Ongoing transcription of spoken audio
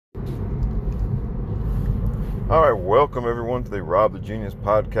All right, welcome everyone to the Rob the Genius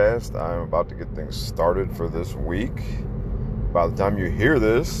podcast. I'm about to get things started for this week. By the time you hear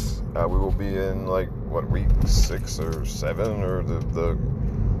this, we will be in week 6 or 7 or the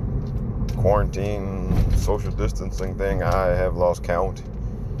quarantine social distancing thing. I have lost count.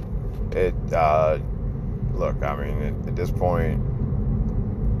 At this point,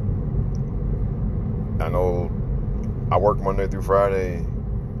 I know I work Monday through Friday.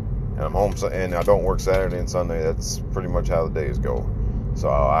 And I'm home, and I don't work Saturday and Sunday. That's pretty much how the days go. So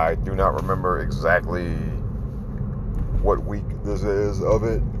I do not remember exactly what week this is of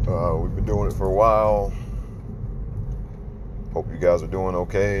it. We've been doing it for a while. Hope you guys are doing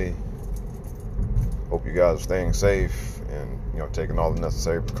okay. Hope you guys are staying safe and, taking all the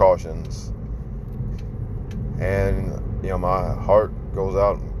necessary precautions. And, my heart goes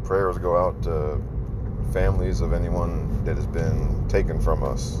out and prayers go out to families of anyone that has been taken from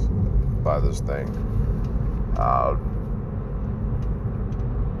us by this thing.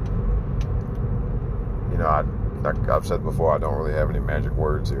 Like I've said before, I don't really have any magic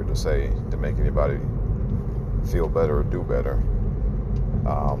words here to say to make anybody feel better or do better.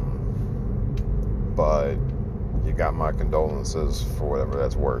 But you got my condolences for whatever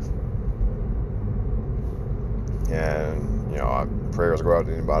that's worth. And, prayers go out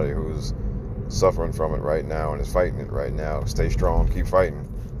to anybody who's suffering from it right now and is fighting it right now. Stay strong, keep fighting.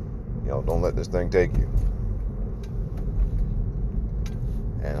 Don't let this thing take you.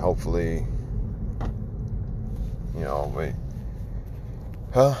 And hopefully,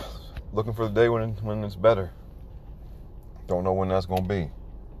 looking for the day when it's better. Don't know when that's going to be.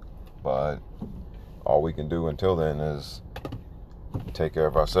 But all we can do until then is take care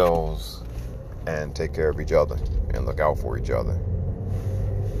of ourselves and take care of each other and look out for each other.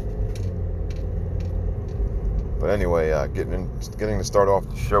 But anyway, getting to start off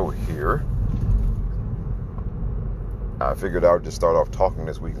the show here. I figured I would just start off talking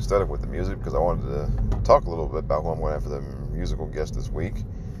this week instead of with the music because I wanted to talk a little bit about who I'm going to have for the musical guest this week.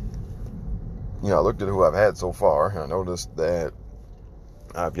 I looked at who I've had so far, and I noticed that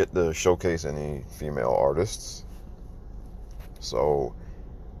I've yet to showcase any female artists. So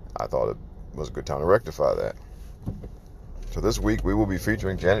I thought it was a good time to rectify that. So this week we will be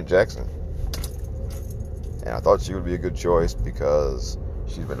featuring Janet Jackson. And I thought she would be a good choice because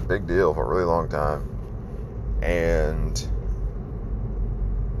she's been a big deal for a really long time. And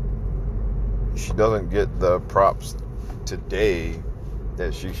she doesn't get the props today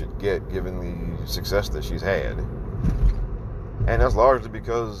that she should get given the success that she's had. And that's largely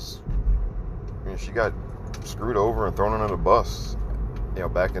because she got screwed over and thrown under the bus,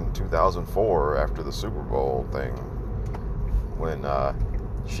 back in 2004 after the Super Bowl thing when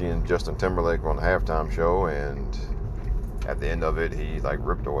she and Justin Timberlake were on the halftime show, and at the end of it, he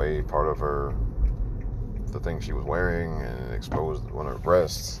ripped away part of the thing she was wearing and exposed one of her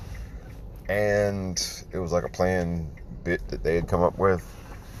breasts. And it was like a planned bit that they had come up with,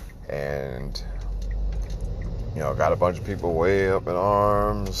 and got a bunch of people way up in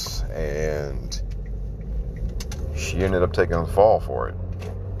arms, and she ended up taking the fall for it,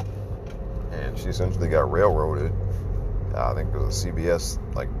 and she essentially got railroaded. I think it was CBS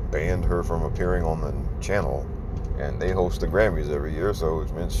banned her from appearing on the channel, and they host the Grammys every year, so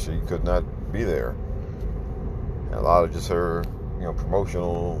it meant she could not be there. And a lot of just her,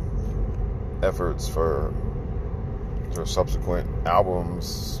 promotional efforts for her subsequent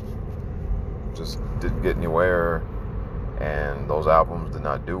albums just didn't get anywhere, and those albums did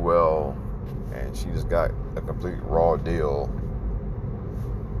not do well, and she just got a complete raw deal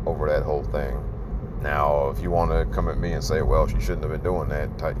over that whole thing. Now, if you want to come at me and say, well, she shouldn't have been doing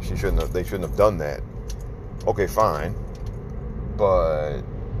that, they shouldn't have done that. Okay, fine. But,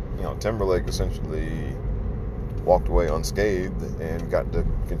 Timberlake essentially walked away unscathed and got to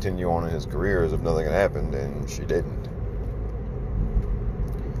continue on in his career as if nothing had happened, and she didn't.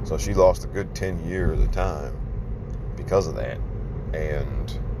 So she lost a good 10 years of time because of that.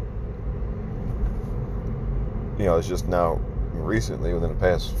 And, it's just now recently, within the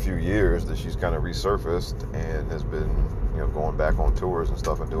past few years, that she's kind of resurfaced and has been, going back on tours and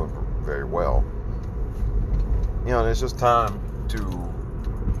stuff and doing very well. And it's just it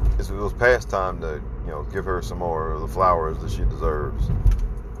was past time to, give her some more of the flowers that she deserves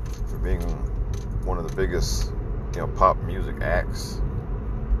for being one of the biggest, pop music acts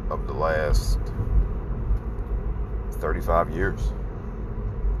of the last 35 years.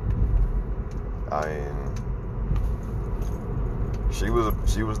 I mean, she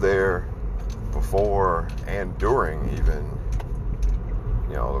was there before and during even,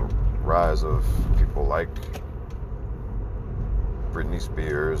 the rise of people like Britney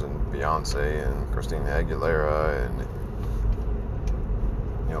Spears and Beyonce and Christina Aguilera and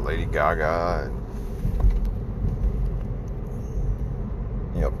Lady Gaga and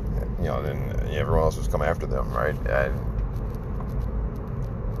then everyone else was coming after them, right? And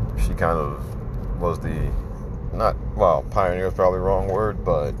she kind of was pioneer is probably the wrong word,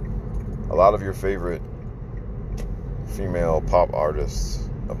 but a lot of your favorite female pop artists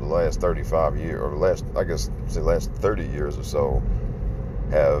of the last 35 years, or last 30 years or so,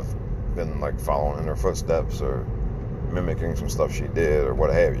 have been like following in her footsteps or mimicking some stuff she did or what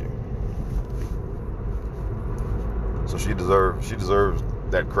have you. So she deserves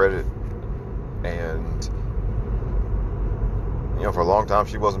that credit. And for a long time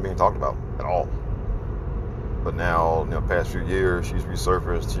she wasn't being talked about at all. But now, past few years, she's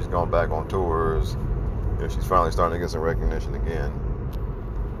resurfaced. She's gone back on tours. She's finally starting to get some recognition again.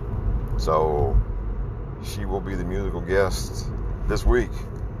 So she will be the musical guest this week.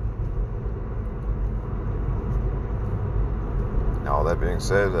 Now, all that being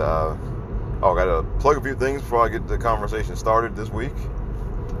said, I gotta plug a few things before I get the conversation started this week.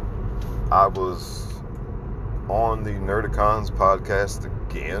 I was on the Nerdicons podcast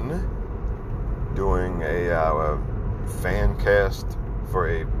again, doing a fan cast for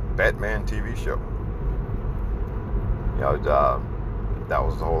a Batman TV show. That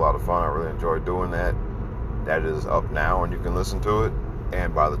was a whole lot of fun. I really enjoyed doing that. That is up now and you can listen to it.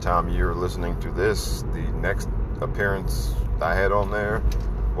 And by the time you're listening to this, the next appearance I had on there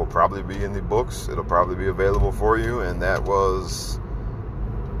will probably be in the books. It'll probably be available for you. And that was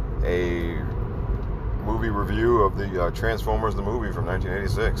a movie review of the Transformers, the movie from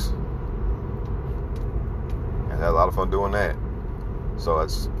 1986. And I had a lot of fun doing that. So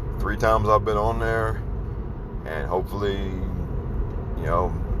that's 3 times I've been on there. And hopefully,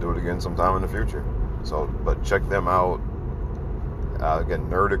 do it again sometime in the future. So, but check them out. Again,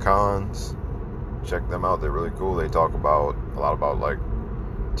 Nerdicons. Check them out. They're really cool. They talk a lot about like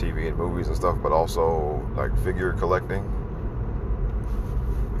TV and movies and stuff, but also like figure collecting.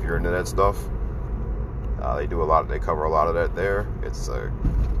 If you're into that stuff, they cover a lot of that there. It's a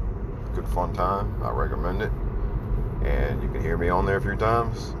good fun time. I recommend it. And you can hear me on there a few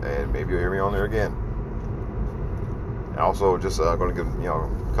times, and maybe you'll hear me on there again. And also, just going to give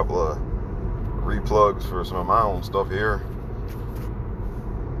a couple of replugs for some of my own stuff here.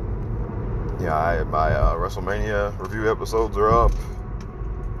 My WrestleMania review episodes are up.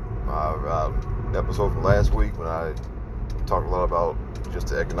 My episode from last week when I talked a lot about just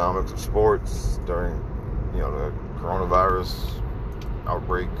the economics of sports during the coronavirus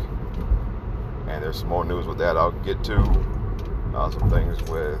outbreak, and there's some more news with that I'll get to. Some things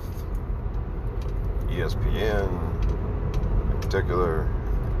with ESPN in particular,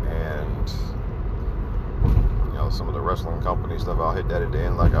 and some of the wrestling company stuff. I'll hit that at the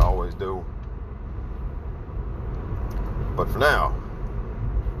end like I always do. But for now,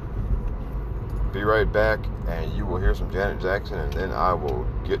 be right back, and you will hear some Janet Jackson, and then I will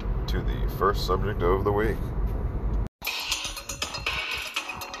get to the first subject of the week.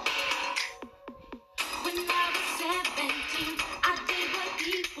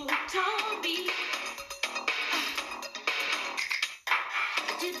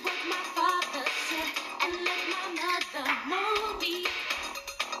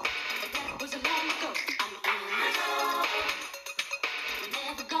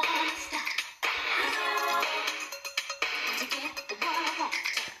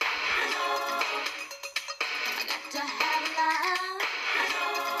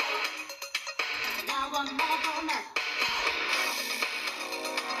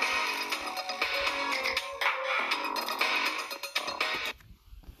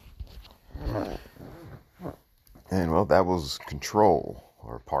 And well, that was Control,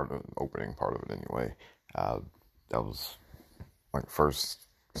 or part of the opening part of it anyway. That was my first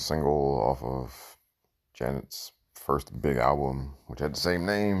single off of Janet's first big album, which had the same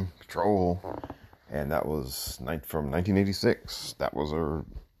name, Control, and that was from 1986. That was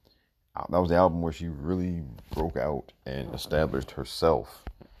the album where she really broke out and established herself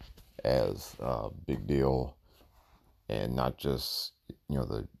as a big deal, and not just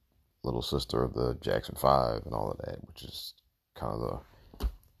the little sister of the Jackson 5 and all of that, which is kind of the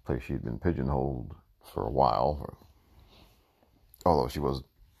place she'd been pigeonholed for a while. Although she was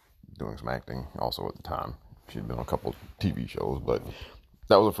doing some acting also at the time. She'd been on a couple TV shows, but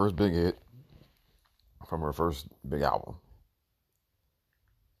that was her first big hit from her first big album.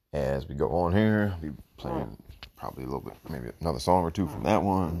 As we go on here, I'll be playing probably a little bit, maybe another song or two from that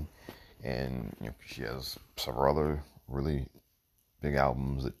one. And she has several other really big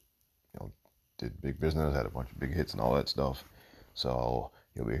albums that did big business, had a bunch of big hits and all that stuff. So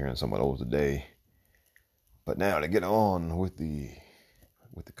you'll be hearing some of those today. But now to get on with the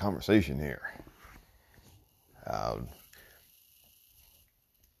conversation here.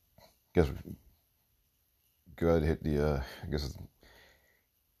 Guess go ahead and hit the. I guess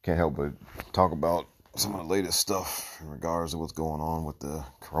can't help but talk about some of the latest stuff in regards to what's going on with the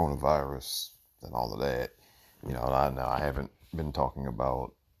coronavirus and all of that. I haven't been talking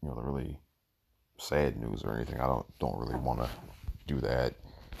about the really sad news or anything. I don't really want to do that.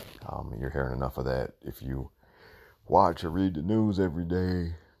 You're hearing enough of that. If you watch or read the news every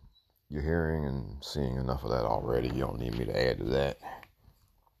day, you're hearing and seeing enough of that already. You don't need me to add to that.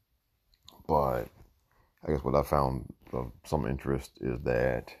 But I guess what I found of some interest is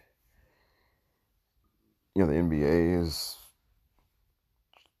that the NBA is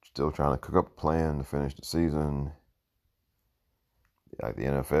still trying to cook up a plan to finish the season. Like the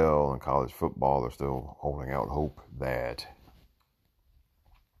NFL and college football, they're still holding out hope that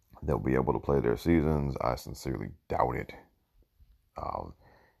they'll be able to play their seasons. I sincerely doubt it.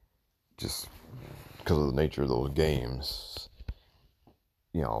 Just because of the nature of those games.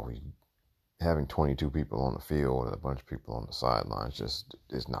 Having 22 people on the field and a bunch of people on the sidelines just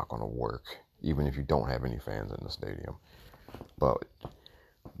is not going to work, even if you don't have any fans in the stadium. But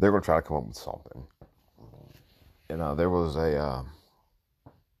they're going to try to come up with something. And there was a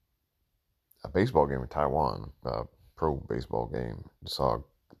baseball game in Taiwan, a pro baseball game. I saw a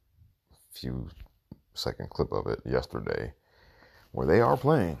few second clip of it yesterday where they are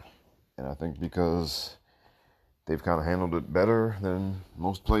playing. And I think because they've kind of handled it better than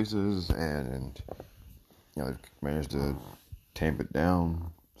most places, and they've managed to tamp it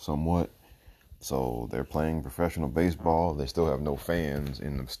down somewhat. So they're playing professional baseball. They still have no fans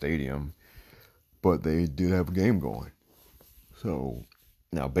in the stadium, but they did have a game going. So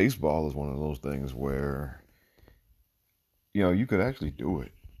now baseball is one of those things where you could actually do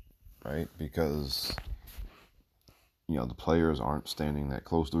it, right? Because the players aren't standing that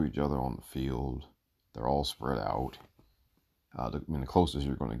close to each other on the field. They're all spread out. The closest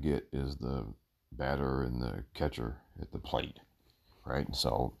you're going to get is the batter and the catcher at the plate, right?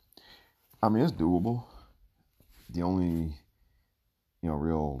 So, it's doable. The only,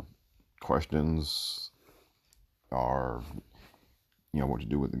 real questions are, what to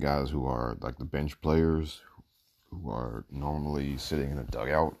do with the guys who are like the bench players who are normally sitting in a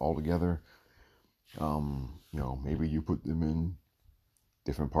dugout altogether. Maybe you put them in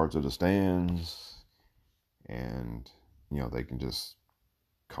different parts of the stands, and they can just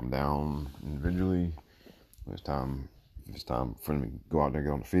come down individually when it's time for them to go out there and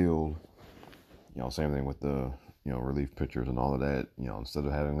get on the field. Same thing with the relief pitchers and all of that. Instead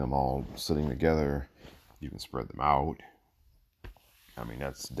of having them all sitting together, you can spread them out.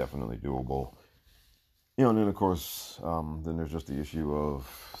 That's definitely doable. And then of course, then there's just the issue of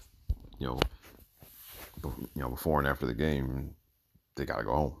before and after the game, they gotta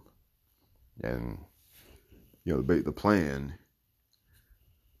go home. And the plan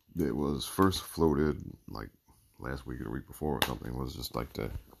that was first floated like last week or the week before or something was just like to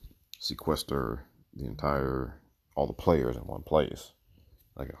sequester all the players in one place,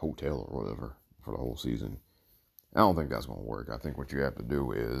 like a hotel or whatever, for the whole season. I don't think that's going to work. I think what you have to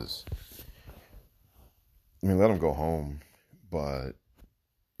do is, let them go home, but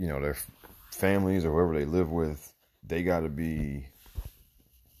their families or whoever they live with, they got to be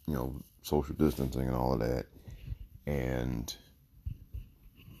social distancing and all of that. And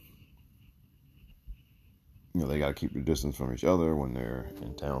they got to keep their distance from each other when they're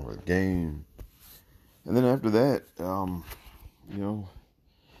in town for the game. And then after that,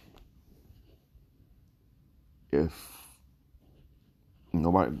 if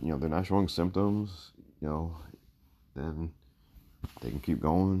nobody, they're not showing symptoms, then they can keep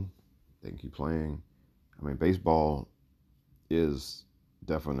going. They can keep playing. Baseball is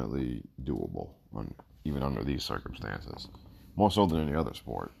definitely doable, even under these circumstances. More so than any other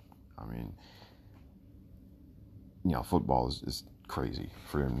sport. Football is crazy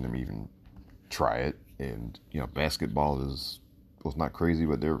for them to even try it. And, basketball is, well, it's not crazy,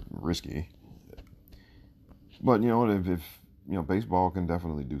 but they're risky. But, if baseball can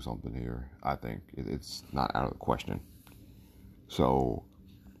definitely do something here, I think it's not out of the question. So,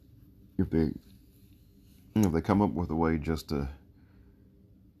 if they come up with a way just to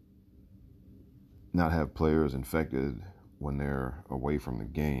not have players infected when they're away from the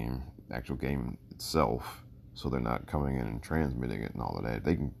actual game itself, so they're not coming in and transmitting it and all of that,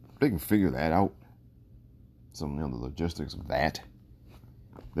 they can figure that out, some the logistics of that,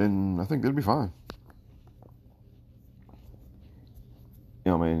 then I think they'll be fine.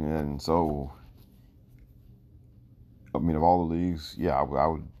 And so I mean, of all the leagues, yeah, I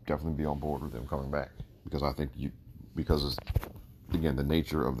would definitely be on board with them coming back because I think because it's, again, the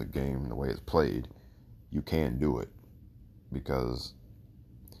nature of the game, the way it's played, you can do it because,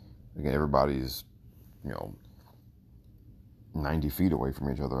 again, everybody's, 90 feet away from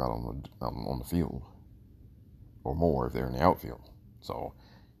each other out on the field, or more if they're in the outfield. So,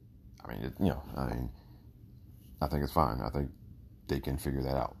 I mean, I think it's fine. I think they can figure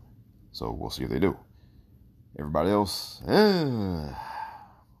that out. So we'll see if they do. Everybody else, I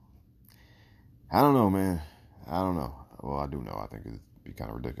don't know, man. I don't know. Well, I do know. I think it'd be kind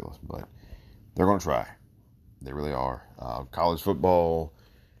of ridiculous, but they're going to try. They really are. College football,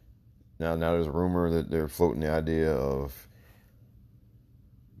 now there's a rumor that they're floating the idea of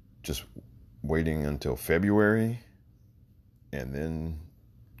just waiting until February and then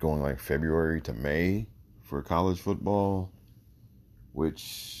going like February to May for college football,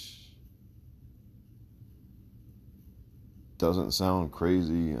 which doesn't sound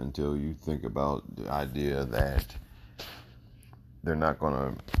crazy until you think about the idea that they're not going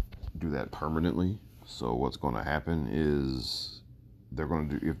to do that permanently. So what's going to happen is they're going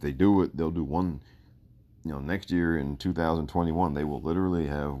to do, if they do it, they'll do one, next year in 2021, they will literally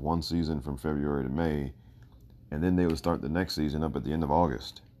have one season from February to May, and then they will start the next season up at the end of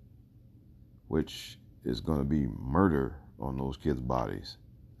August, which is going to be murder on those kids' bodies.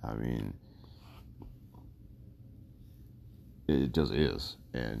 I mean, it just is.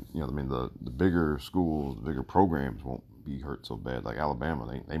 And, the bigger schools, the bigger programs won't be hurt so bad. Like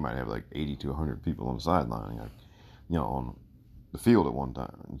Alabama, they might have like 80 to 100 people on the sideline, on the field at one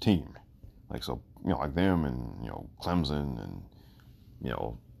time, and team. Like, so, like them and, Clemson and,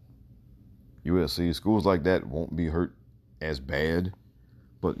 USC, schools like that won't be hurt as bad.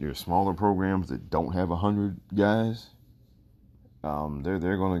 But your smaller programs that don't have 100 guys,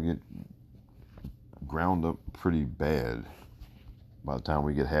 they're going to get ground up pretty bad by the time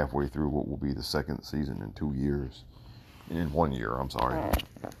we get halfway through what will be the second season in 2 years. In 1 year, I'm sorry.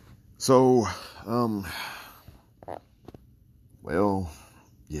 So, well,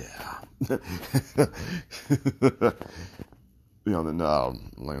 yeah.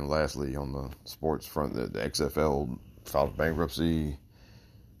 Then lastly, on the sports front, the XFL filed bankruptcy.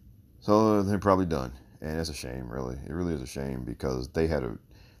 So they're probably done. And it's a shame, really. It really is a shame because they had a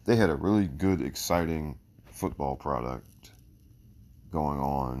really good, exciting football product going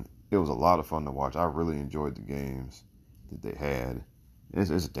on. It was a lot of fun to watch. I really enjoyed the games that they had. It's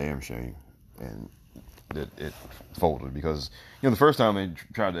a damn shame. And it folded because, the first time they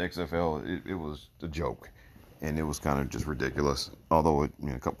tried the XFL, it was a joke. And it was kind of just ridiculous. Although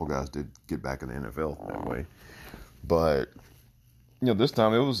a couple guys did get back in the NFL that way. But, this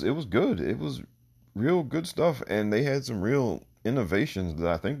time it was good. It was real good stuff. And they had some real innovations that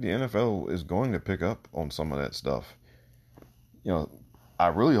I think the NFL is going to pick up on some of that stuff. I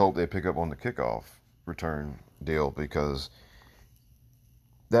really hope they pick up on the kickoff return deal because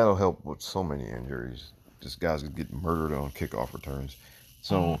that'll help with so many injuries. Just guys get murdered on kickoff returns.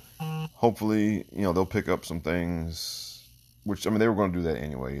 So hopefully, they'll pick up some things, which, they were going to do that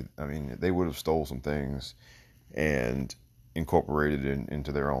anyway. They would have stole some things and incorporated it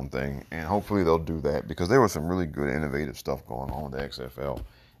into their own thing. And hopefully they'll do that because there was some really good, innovative stuff going on with the XFL.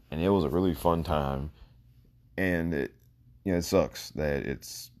 And it was a really fun time. And it sucks that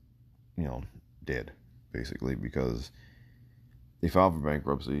it's, dead, basically, because they filed for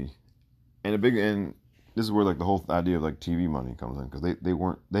bankruptcy. And this is where like the whole idea of like TV money comes in, because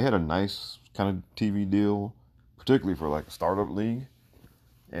they had a nice kind of TV deal, particularly for like a startup league,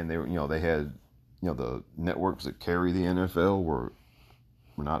 and they had the networks that carry the NFL were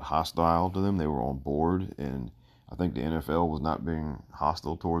not hostile to them. They were on board, and I think the NFL was not being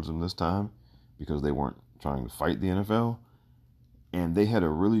hostile towards them this time because they weren't trying to fight the NFL, and they had a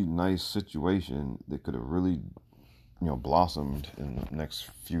really nice situation that could have really blossomed in the next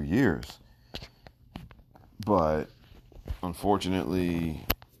few years. But unfortunately,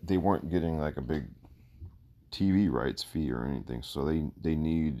 they weren't getting like a big TV rights fee or anything, so they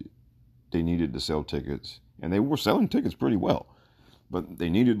needed to sell tickets, and they were selling tickets pretty well, but they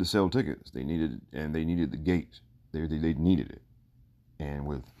needed to sell tickets. They needed the gate. They needed it, and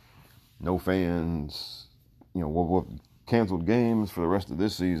with no fans, we'll canceled games for the rest of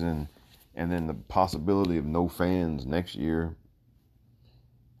this season, and then the possibility of no fans next year.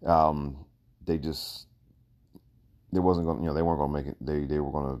 They weren't going to make it. They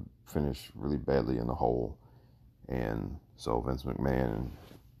were going to finish really badly in the hole, and so Vince McMahon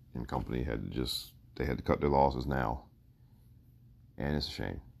and company had to cut their losses now, and it's a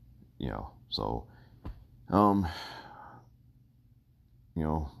shame, So,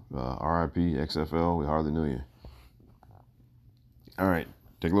 R.I.P. XFL. We hardly knew you. All right,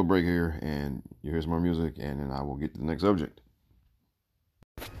 take a little break here, and you hear some more music, and then I will get to the next subject.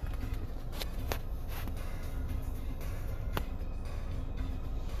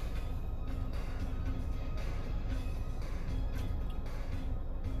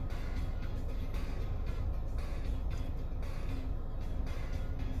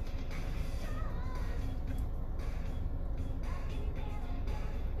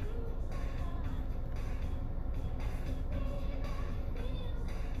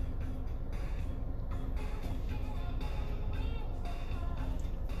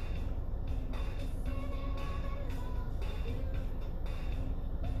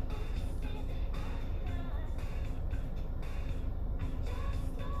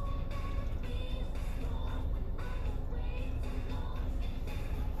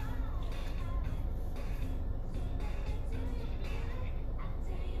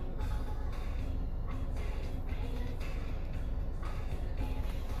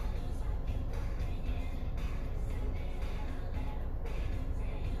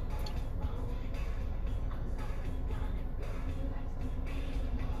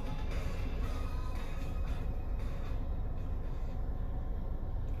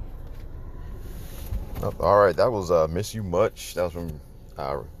 All right, that was Miss You Much. That was from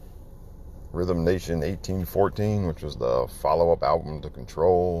Rhythm Nation 1814, which was the follow-up album to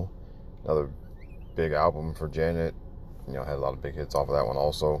Control. Another big album for Janet. You know, had a lot of big hits off of that one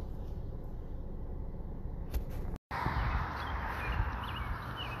also.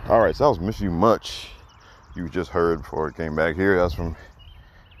 All right, so that was Miss You Much. You just heard before it came back here. That's from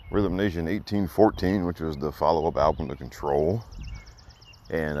Rhythm Nation 1814, which was the follow-up album to Control.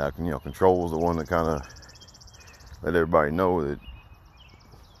 And, you know, Control was the one that kind of let everybody know that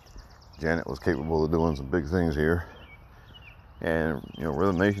Janet was capable of doing some big things here. And, you know,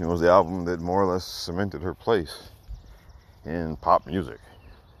 Rhythm Nation was the album that more or less cemented her place in pop music.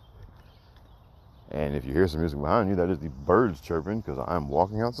 And if you hear some music behind you, that is the birds chirping, because I'm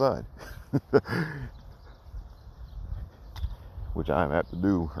walking outside. Which I am apt to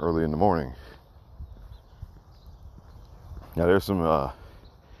do early in the morning. Now, there's some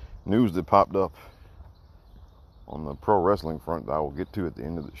news that popped up on the pro wrestling front that I will get to at the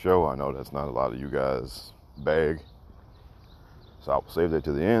end of the show. I know that's not a lot of you guys' bag, so I'll save that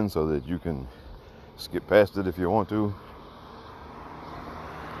to the end so that you can skip past it if you want to.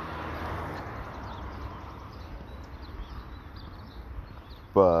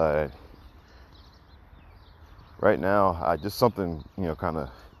 But right now, just something, you know, kind of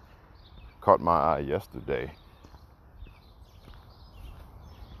caught my eye yesterday,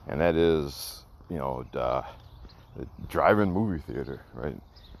 and that is, you know, the drive-in movie theater, right?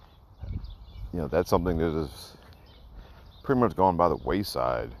 You know, that's something that has pretty much gone by the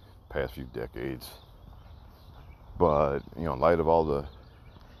wayside past few decades. But, you know, in light of all the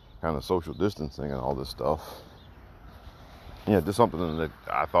kind of social distancing and all this stuff, yeah, just something that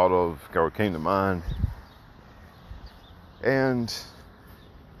I thought of, or came to mind. And,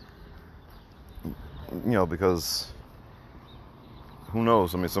 you know, because who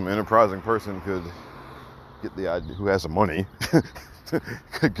knows? I mean, some enterprising person could get the idea, who has some money,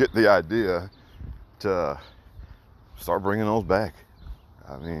 could get the idea to start bringing those back.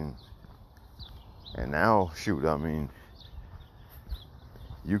 I mean, and now, shoot, I mean,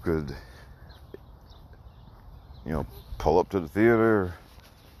 you could, you know, pull up to the theater,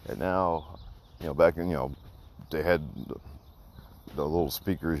 and now, you know, back in, you know, they had the little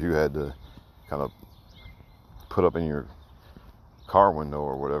speakers you had to kind of put up in your car window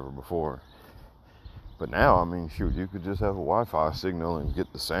or whatever before. But now, I mean, shoot, you could just have a Wi-Fi signal and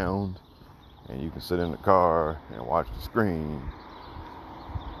get the sound, and you can sit in the car and watch the screen.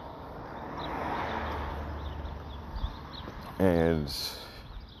 And,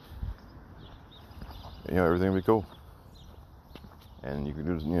 you know, everything will be cool. And you can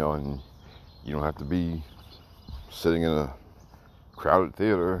do, you know, and you don't have to be sitting in a crowded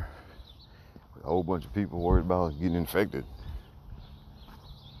theater with a whole bunch of people worried about getting infected.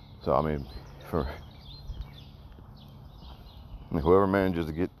 So, I mean, whoever manages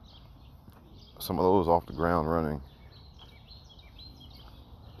to get some of those off the ground running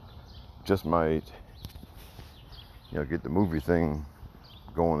just might, you know, get the movie thing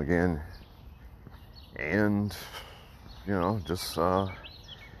going again, and, you know, just have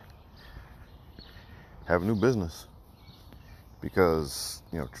a new business. Because,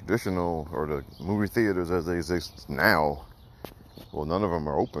 you know, traditional, or the movie theaters as they exist now, well, none of them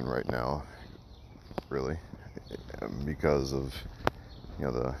are open right now, really, because of, you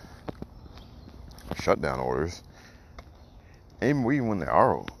know, the shutdown orders. And even when they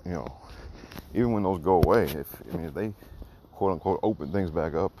are, you know, even when those go away, if they quote unquote open things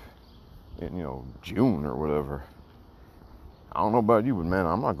back up in, June or whatever. I don't know about you, but man,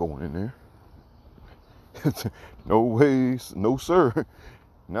 I'm not going in there. No way, no sir,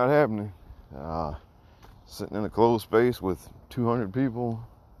 not happening. Sitting in a closed space with 200 people,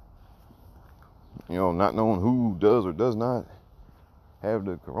 not knowing who does or does not have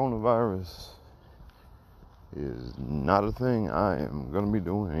the coronavirus is not a thing I am going to be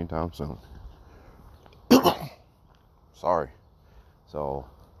doing anytime soon. Sorry. So,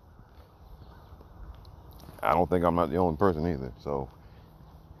 I don't think I'm not the only person either. So,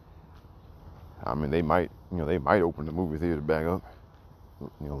 I mean, they might open the movie theater back up,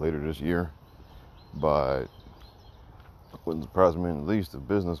 later this year. But it wouldn't surprise me in the least if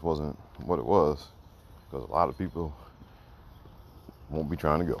business wasn't what it was, because a lot of people won't be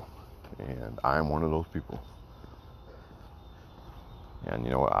trying to go. And I am one of those people. And you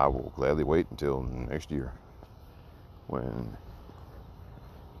know what? I will gladly wait until next year when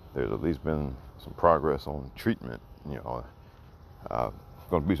there's at least been some progress on treatment. It's going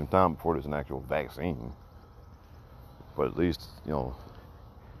to be some time before there's an actual vaccine. But at least,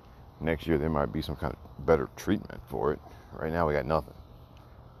 next year there might be some kind of better treatment for it. Right now we got nothing.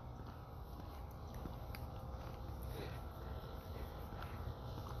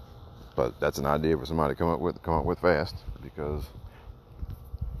 But that's an idea for somebody to come up with fast, because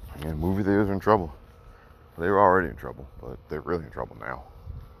movie theaters are in trouble. They were already in trouble, but they're really in trouble now.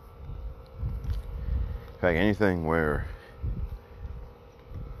 In fact, anything where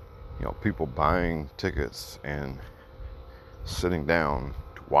people buying tickets and sitting down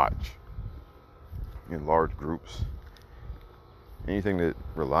to watch in large groups, anything that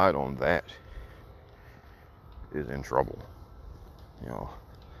relied on that is in trouble.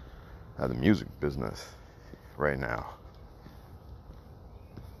 The music business right now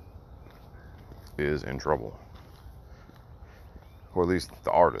is in trouble. Or at least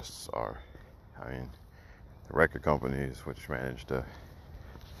the artists are. I mean, the record companies, which managed to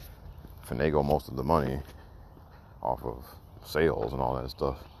finagle most of the money off of sales and all that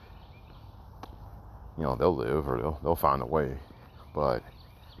stuff, they'll live, or they'll find a way. But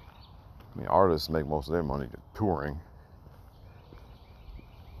artists make most of their money touring,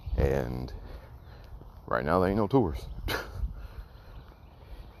 and right now there ain't no tours.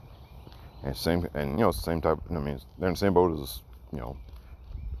 And it's the same type. They're in the same boat as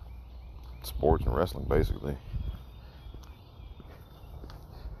sports and wrestling, basically.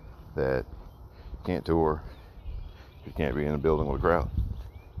 That you can't tour, you can't be in a building with a crowd.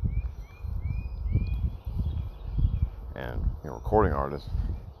 And recording artists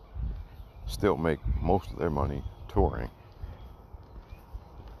still make most of their money touring.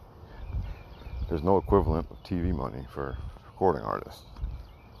 There's no equivalent of TV money for recording artists.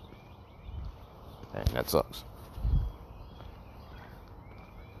 And that sucks.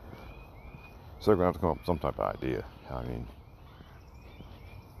 So they're going to have to come up with some type of idea. I mean,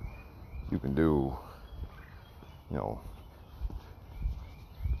 you can do,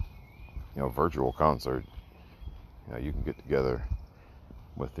 virtual concert. You can get together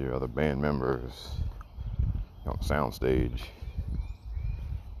with your other band members on the sound stage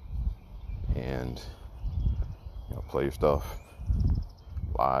and play stuff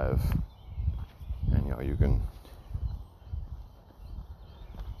live, and you can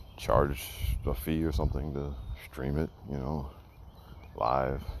charge a fee or something to stream it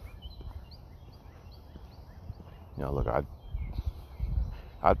live. Look,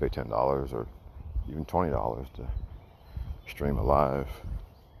 I'd pay $10 or even $20 to stream a live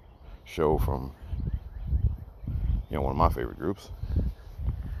show from one of my favorite groups.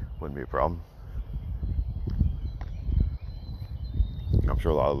 Wouldn't be a problem. I'm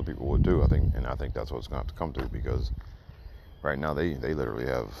sure a lot of other people would too. I think that's what it's going to have to come to, because right now they literally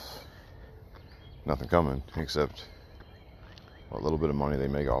have nothing coming except a little bit of money they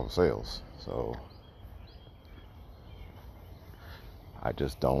make off of sales. So I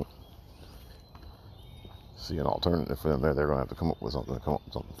just don't see an alternative for them there. They're going to have to come up with something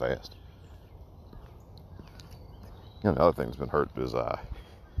fast. The other thing that's been hurt is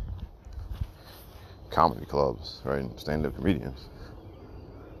comedy clubs, right, and stand-up comedians,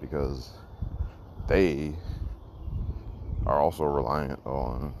 because they are also reliant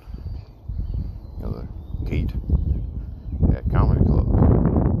on the gate at comedy clubs,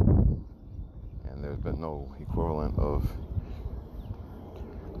 and there's been no equivalent of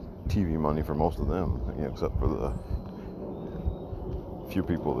TV money for most of them, except for the few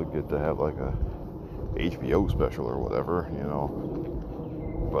people that get to have like a HBO special or whatever,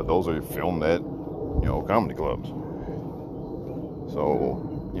 but those are filmed at comedy clubs. So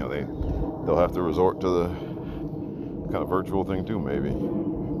they'll have to resort to the kind of virtual thing too, maybe.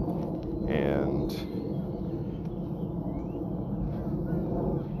 And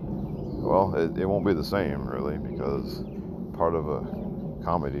well, it won't be the same really, because part of a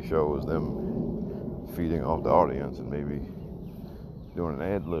comedy show is them feeding off the audience and maybe doing an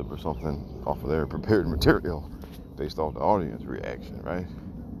ad lib or something off of their prepared material based off the audience reaction, right?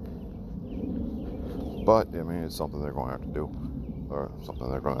 But I mean, it's something they're going to have to do, or something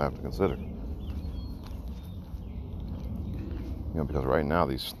they're going to have to consider. Because right now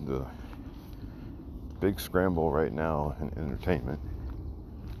the big scramble right now in entertainment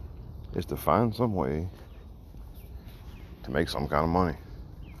is to find some way to make some kind of money,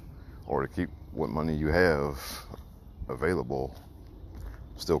 or to keep what money you have available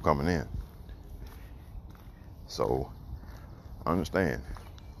still coming in. So understand,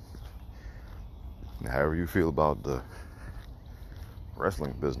 however you feel about the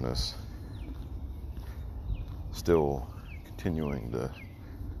wrestling business still continuing to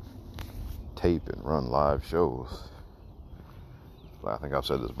tape and run live shows, I think I've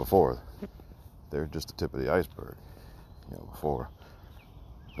said this before, they're just the tip of the iceberg. Before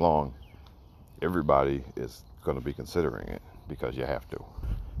long, everybody is going to be considering it, because you have to.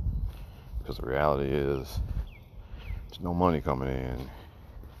 Because the reality is, there's no money coming in,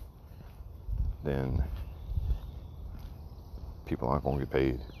 then people aren't going to get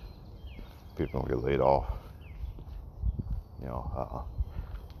paid. People don't get laid off.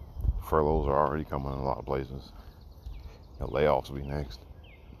 Furloughs are already coming in a lot of places. Layoffs will be next.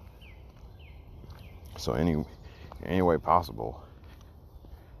 So any way possible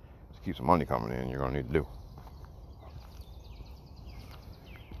to keep some money coming in, you're going to need to do.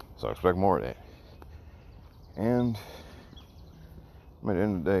 So expect more of that. And at the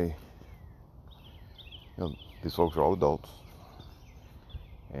end of the day, these folks are all adults.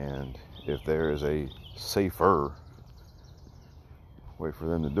 And if there is a safer way for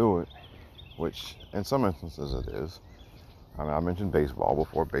them to do it, which in some instances it is. I mentioned baseball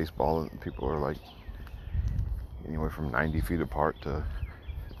before. Baseball, people are like anywhere from 90 feet apart to a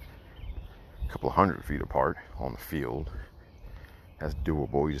couple of 100 feet apart on the field. That's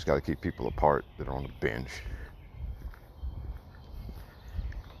doable. You just got to keep people apart that are on the bench.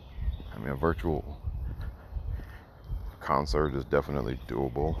 A virtual concert is definitely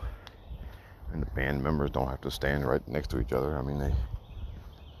doable, and the band members don't have to stand right next to each other.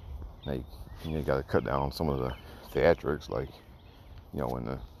 They got to cut down on some of the theatrics, like when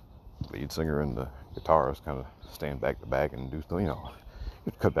the lead singer and the guitarist kind of stand back to back and do stuff. You have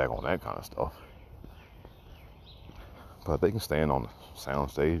to cut back on that kind of stuff. But they can stand on the sound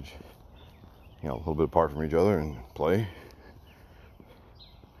stage, a little bit apart from each other and play.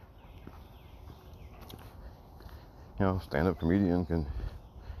 Stand-up comedian can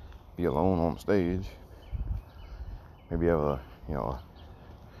be alone on stage. Maybe have a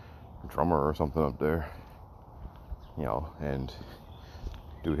drummer or something up there, and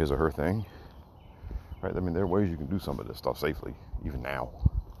do his or her thing, right? There are ways you can do some of this stuff safely, even now,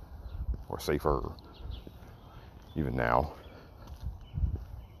 or safer, even now.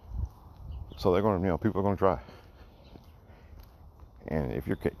 So they're going to, people are going to try. And if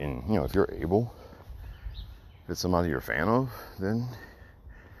you're able, if it's somebody you're a fan of, then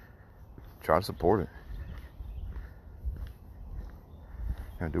try to support it.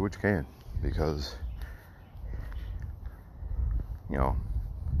 Do what you can, because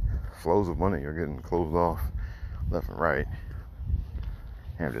flows of money are getting closed off left and right.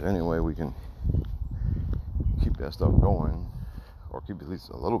 And if there's any way we can keep that stuff going, or keep at least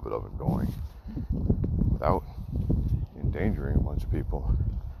a little bit of it going without endangering a bunch of people,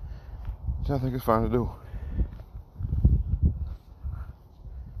 which I think it's fine to do.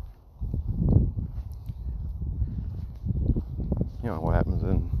 What happens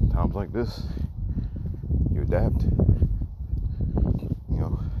in times like this, you adapt.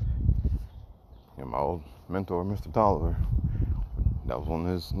 My old mentor, Mr. Tolliver, that was one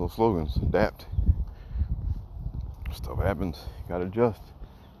of his little slogans: adapt. Stuff happens, you gotta adjust.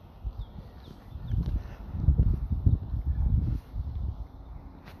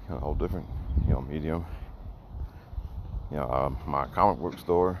 A whole different, medium. My comic book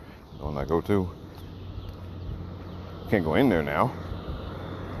store, the one I go to, can't go in there now,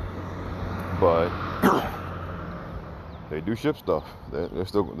 but they do ship stuff.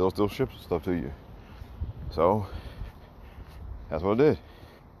 They'll still ship stuff to you. So that's what I did.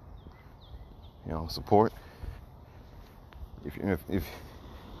 Support. If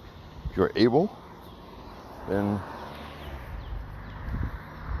you're able, then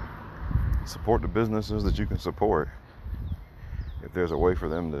support the businesses that you can support, if there's a way for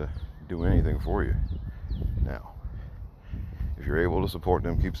them to do anything for you now. if you're able to support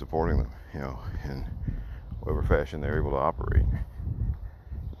them, keep supporting them, in whatever fashion they're able to operate.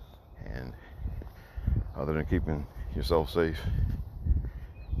 And other than keeping yourself safe,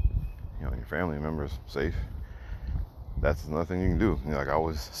 and your family members safe, that's another thing you can do. Like I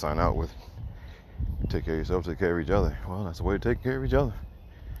always sign out with, take care of yourself, take care of each other. Well, that's the way to take care of each other.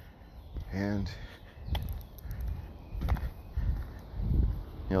 And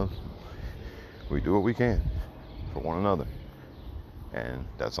we do what we can for one another, and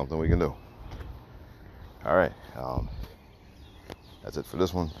that's something we can do. All right, that's it for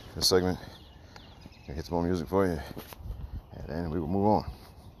this segment. I'll hit some more music for you, and then we will move on.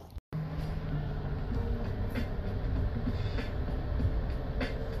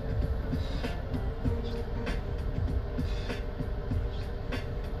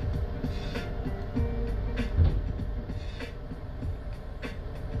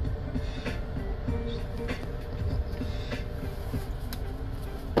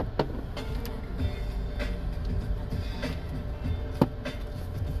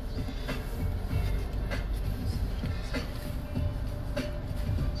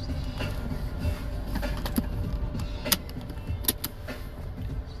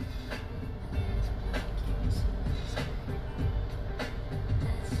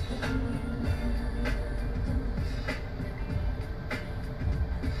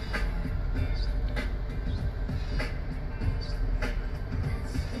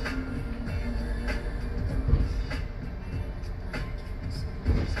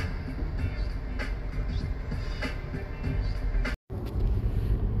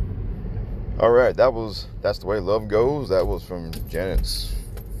 All right, That's the Way Love Goes. That was from Janet's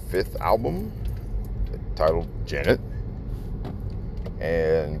 5th album, titled Janet.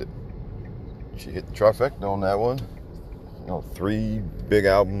 And she hit the trifecta on that one. 3 big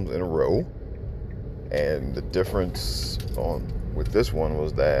albums in a row. And the difference with this one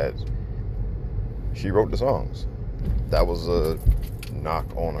was that she wrote the songs. That was a knock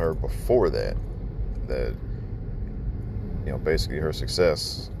on her before that. That, basically her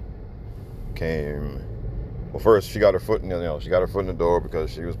success came. Well, first she got her foot in the door because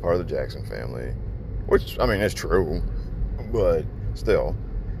she was part of the Jackson family, which it's true, but still,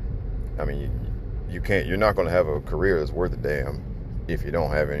 you're not going to have a career that's worth a damn if you don't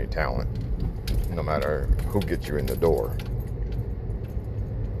have any talent, no matter who gets you in the door.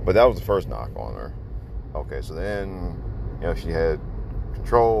 But that was the first knock on her. Okay, so then she had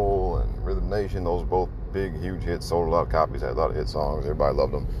Control and Rhythm Nation. Those were both big, huge hits, sold a lot of copies, had a lot of hit songs, everybody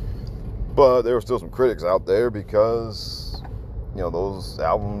loved them. But there were still some critics out there because, those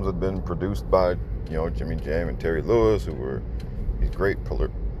albums had been produced by, Jimmy Jam and Terry Lewis, who were these great,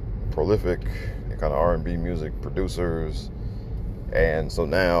 prolific kind of R&B music producers. And so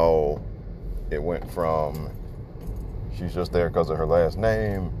now it went from she's just there because of her last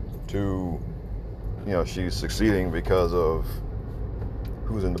name to, she's succeeding because of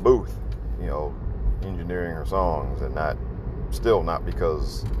who's in the booth, engineering her songs, and not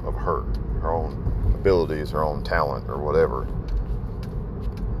because of her own abilities, her own talent, or whatever.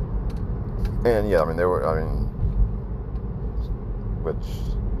 And yes,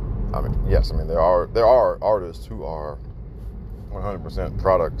 there are artists who are 100%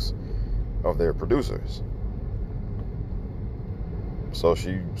 products of their producers. So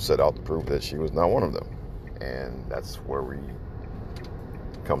she set out to prove that she was not one of them. And that's where we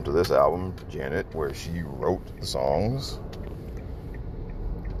come to this album, Janet, where she wrote the songs.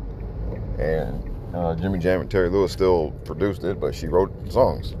 And Jimmy Jam and Terry Lewis still produced it, but she wrote the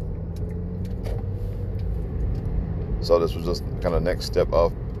songs. So this was just kind of next step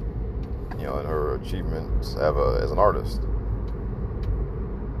up, in her achievements as an artist.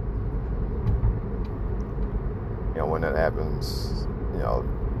 When that happens,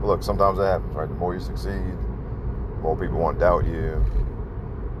 look, sometimes that happens, right? The more you succeed, the more people want to doubt you.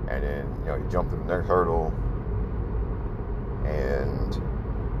 And then, you jump through the next hurdle, and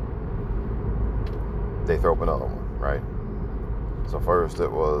they throw up another one, right? So first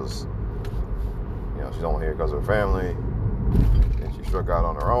it was, she's only here because of her family. Then she struck out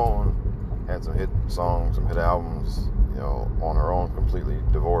on her own, had some hit songs, some hit albums, on her own, completely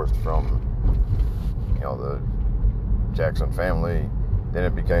divorced from, the Jackson family. Then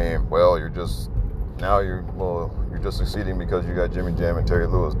it became, well, you're just succeeding because you got Jimmy Jam and Terry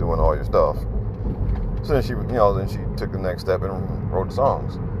Lewis doing all your stuff. So then she took the next step and wrote the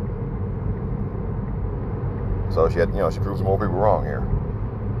songs. So she proved some more people wrong here.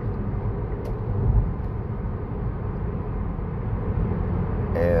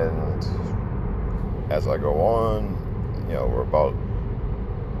 And as I go on, we're about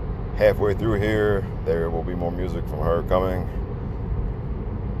halfway through here. There will be more music from her coming.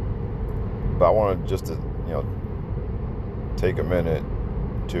 But I wanted just to, take a minute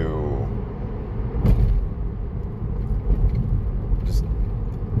to just,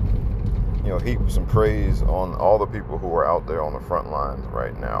 heap some praise on all the people who are out there on the front lines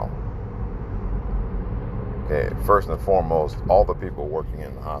right now. Okay, first and foremost, all the people working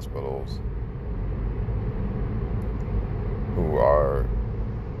in the hospitals who are,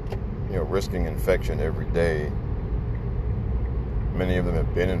 risking infection every day. Many of them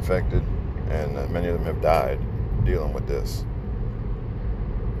have been infected, and many of them have died dealing with this.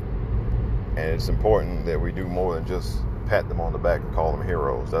 And it's important that we do more than just pat them on the back and call them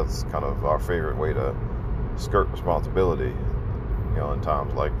heroes. That's kind of our favorite way to skirt responsibility, in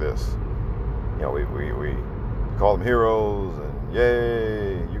times like this. We call them heroes, and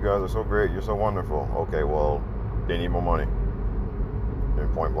yay, you guys are so great, you're so wonderful. Okay, well, they need more money.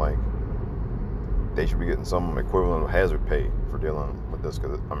 Point blank. They should be getting some equivalent of hazard pay for dealing with this,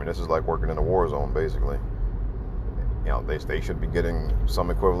 because this is like working in a war zone, basically. They should be getting some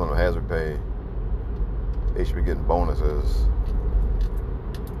equivalent of hazard pay. They should be getting bonuses.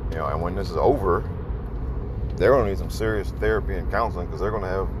 And when this is over, they're going to need some serious therapy and counseling, because they're going to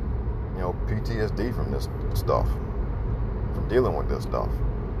have, PTSD from this stuff, from dealing with this stuff.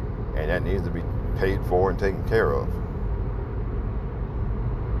 And that needs to be paid for and taken care of.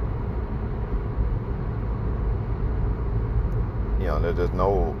 There's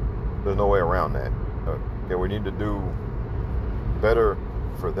no way around that. Okay, we need to do better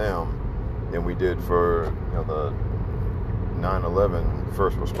for them than we did for the 9/11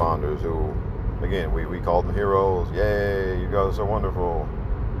 first responders, who, again, we called them heroes. Yay, you guys are so wonderful.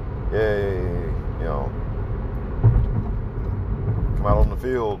 Yay, come out on the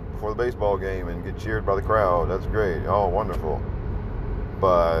field before the baseball game and get cheered by the crowd. That's great. Oh, wonderful.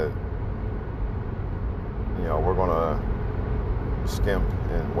 But we're gonna skimp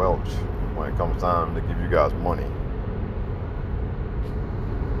and welch when it comes time to give you guys money.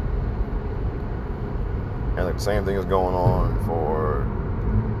 And the same thing is going on for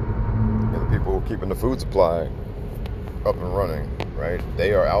the people who are keeping the food supply up and running, right?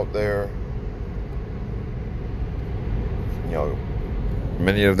 They are out there.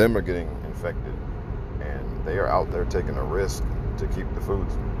 Many of them are getting infected, and they are out there taking a risk to keep the food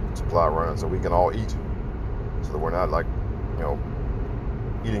supply running so we can all eat, so that we're not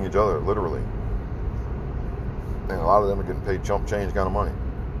eating each other, literally. And a lot of them are getting paid chump change kind of money.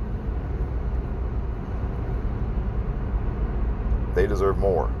 They deserve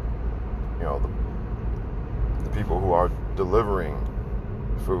more. The people who are delivering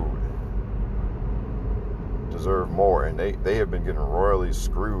food deserve more, and they have been getting royally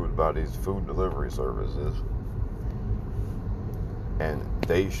screwed by these food delivery services, and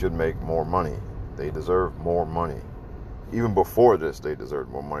they should make more money. They deserve more money. Even before this, they deserved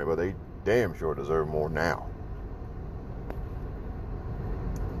more money, but they damn sure deserve more now.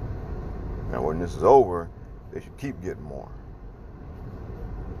 Now, when this is over, they should keep getting more.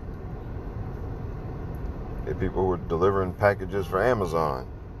 The people who are delivering packages for Amazon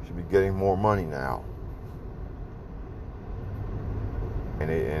should be getting more money now.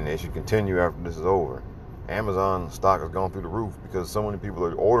 And they should continue after this is over. Amazon stock has gone through the roof because so many people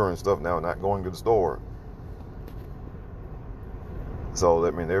are ordering stuff now and not going to the store. So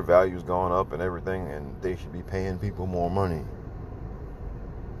that means their value's gone up and everything, and they should be paying people more money.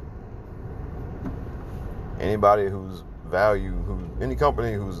 Anybody any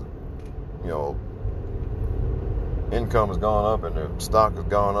company whose, income has gone up and their stock has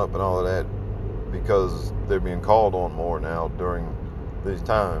gone up and all of that, because they're being called on more now during these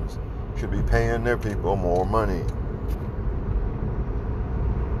times, should be paying their people more money.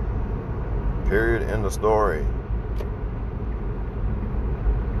 Period. End of story.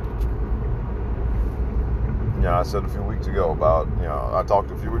 I said a few weeks ago about, I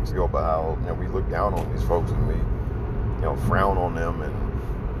talked a few weeks ago about how, we look down on these folks and we, frown on them, and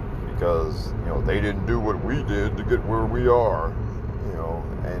because, they didn't do what we did to get where we are,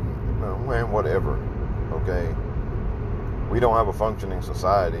 and whatever, okay? We don't have a functioning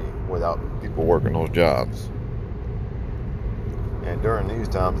society without people working those jobs. And during these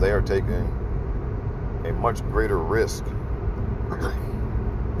times, they are taking a much greater risk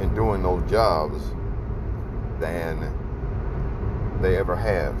in doing those jobs than they ever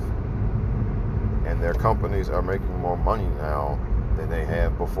have. And their companies are making more money now than they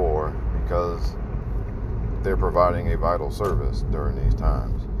have before, because they're providing a vital service during these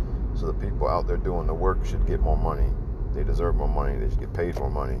times. So the people out there doing the work should get more money. They deserve more money. They should get paid more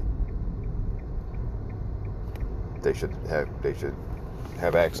money. They should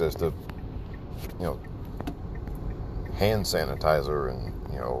have access to, hand sanitizer and,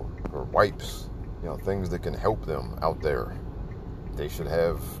 or wipes, things that can help them out there. They should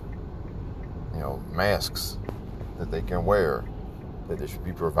have, masks that they can wear, that they should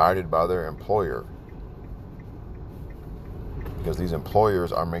be provided by their employer. Because these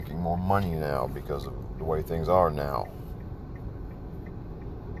employers are making more money now because of the way things are now.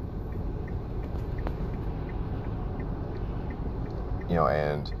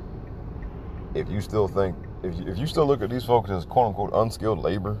 And if you still think, if you still look at these folks as quote unquote unskilled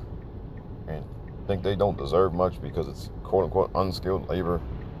labor and think they don't deserve much because it's quote unquote unskilled labor,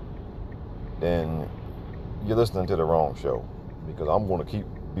 then you're listening to the wrong show. Because I'm going to keep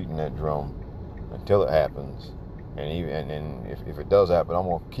beating that drum until it happens. And if it does happen, I'm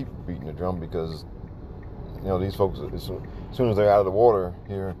going to keep beating the drum because, these folks, as soon as they're out of the water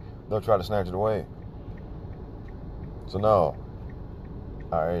here, they'll try to snatch it away. So no.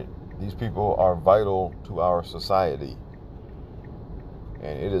 All right. These people are vital to our society.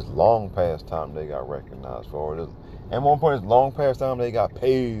 And it is long past time they got recognized for it. And more important, it's long past time they got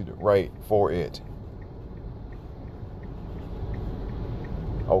paid right for it.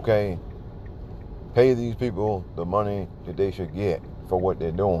 Okay? Pay these people the money that they should get for what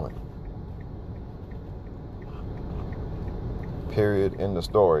they're doing. Period. End of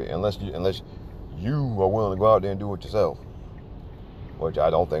story. Unless you are willing to go out there and do it yourself, which I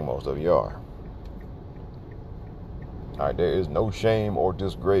don't think most of you are. All right, there is no shame or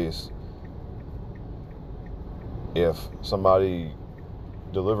disgrace if somebody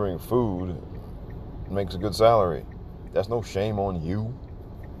delivering food makes a good salary. That's no shame on you.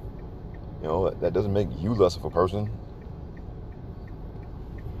 That doesn't make you less of a person.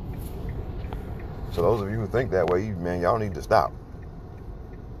 So those of you who think that way, man, y'all need to stop.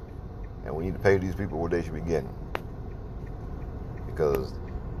 And we need to pay these people what they should be getting. Because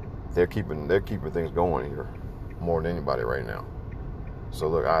they're keeping things going here more than anybody right now. So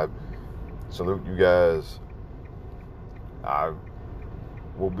look, I salute you guys. I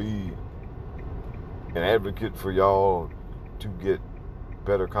will be an advocate for y'all to get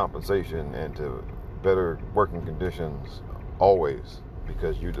better compensation and to better working conditions always,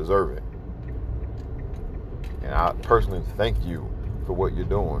 because you deserve it. And I personally thank you for what you're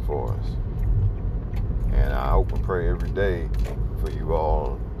doing for us. And I hope and pray every day for you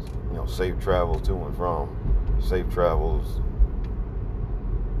all, safe travels to and from, safe travels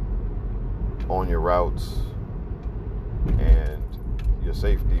on your routes, and your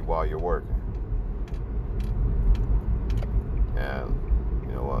safety while you're working. And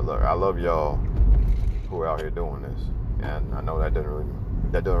look, I love y'all who are out here doing this, and I know that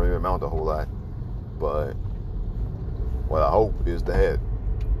doesn't really amount to a whole lot, but what I hope is that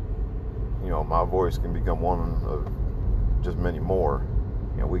my voice can become one of just many more,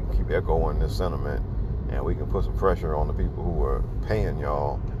 and we can keep echoing this sentiment, and we can put some pressure on the people who are paying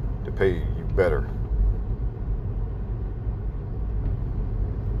y'all to pay you better.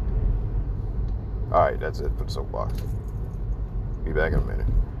 All right, that's it for the soapbox. Be back in a minute.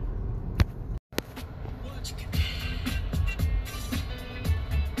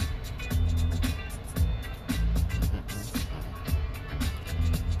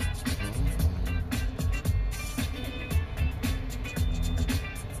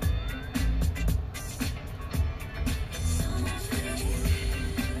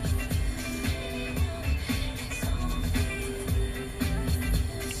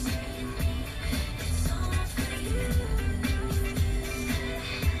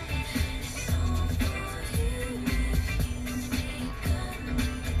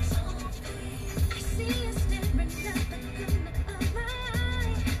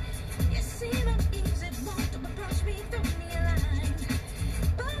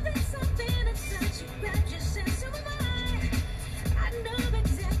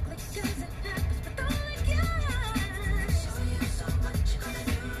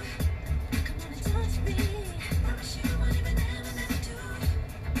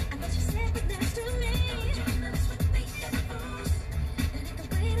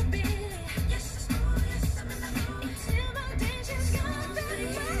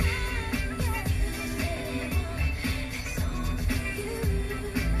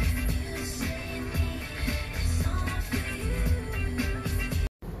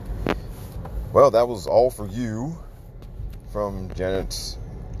 Well, that was All For You from Janet's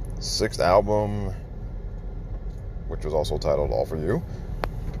 6th album, which was also titled All For You.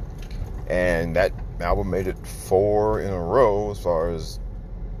 And that album made it 4 in a row as far as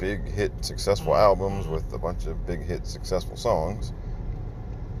big hit successful albums with a bunch of big hit successful songs.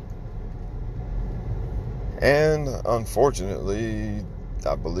 And unfortunately,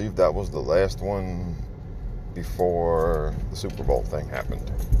 I believe that was the last one before the Super Bowl thing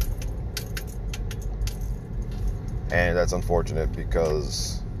happened. And that's unfortunate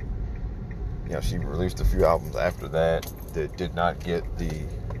because, she released a few albums after that did not get the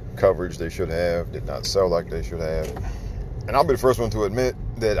coverage they should have, did not sell like they should have. And I'll be the first one to admit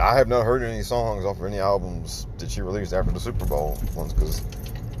that I have not heard any songs off of any albums that she released after the Super Bowl ones, because,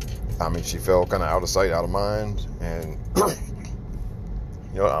 she fell kind of out of sight, out of mind. And,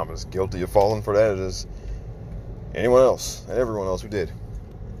 I'm as guilty of falling for that as anyone else and everyone else who did.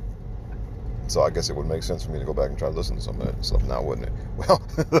 So I guess it would make sense for me to go back and try to listen to some of that stuff now, wouldn't it? Well,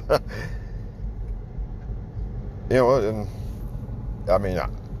 and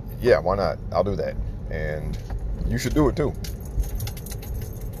yeah, why not? I'll do that. And you should do it too.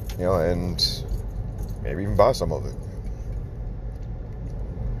 And maybe even buy some of it.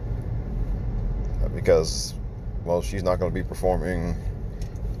 Because, she's not going to be performing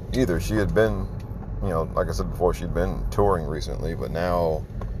either. She had been, like I said before, she'd been touring recently, but now,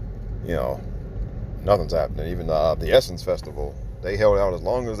 nothing's happening. Even the Essence Festival, they held out as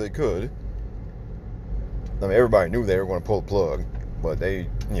long as they could. Everybody knew they were going to pull the plug, but they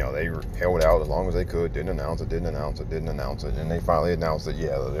held out as long as they could, didn't announce it, and they finally announced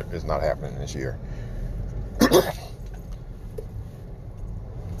that, it's not happening this year.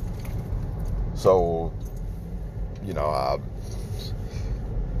 So, you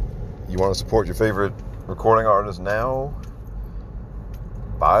want to support your favorite recording artist now?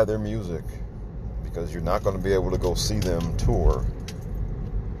 Buy their music, because you're not going to be able to go see them tour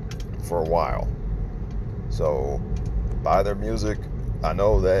for a while. So, buy their music. I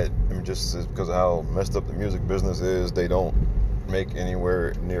know that, just because of how messed up the music business is, they don't make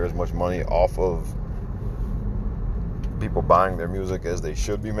anywhere near as much money off of people buying their music as they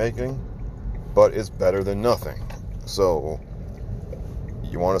should be making, but it's better than nothing. So,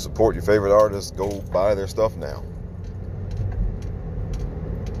 you want to support your favorite artist, go buy their stuff now.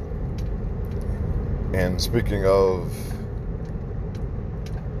 And speaking of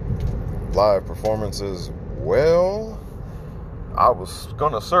live performances, I was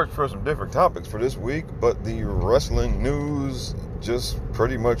going to search for some different topics for this week, but the wrestling news just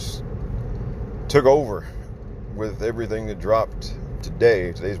pretty much took over with everything that dropped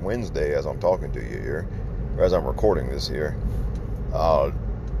today. Today's Wednesday as I'm talking to you here, or as I'm recording this here. A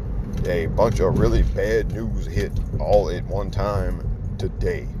bunch of really bad news hit all at one time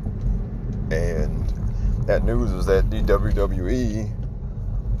today. And that news is that the WWE,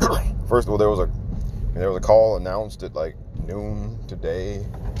 first of all, there was a call announced at like noon today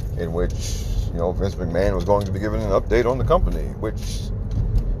in which, Vince McMahon was going to be giving an update on the company, which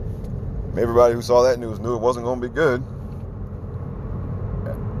everybody who saw that news knew it wasn't going to be good.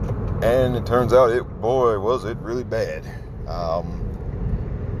 And it turns out was it really bad.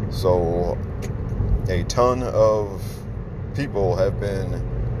 So a ton of people have been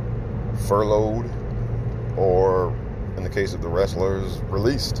furloughed, or in the case of the wrestlers,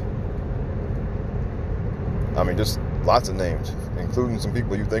 released. Just lots of names, including some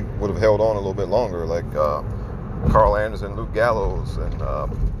people you think would have held on a little bit longer, like Carl Anderson, Luke Gallows, and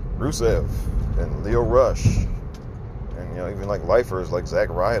Rusev, and Leo Rush, and even like lifers like Zack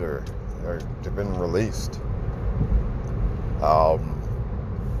Ryder have been released.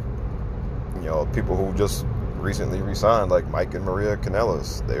 People who just recently resigned, like Mike and Maria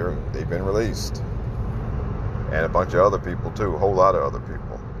Kanellis, they've been released, and a bunch of other people too, a whole lot of other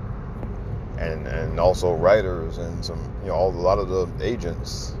people, and also writers and some, a lot of the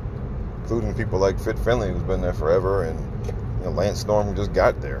agents, including people like Fit Finley, who's been there forever, and Lance Storm, who just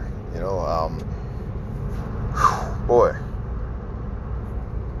got there. Boy,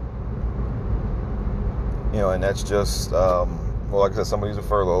 and that's just like I said, some of these are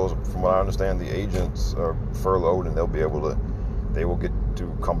furloughs. From what I understand, the agents are furloughed, and they will get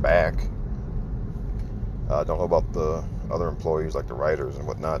to come back. I don't know about the other employees, like the writers and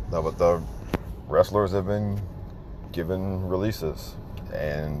whatnot. No, but the wrestlers have been given releases,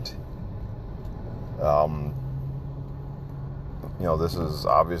 and this is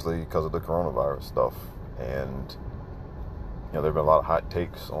obviously because of the coronavirus stuff. And there have been a lot of hot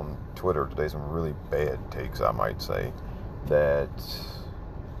takes on Twitter today, some really bad takes, I might say, that,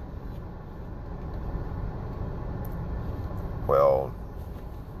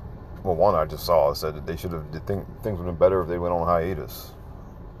 one I just saw said that they should have, things would have been better if they went on hiatus,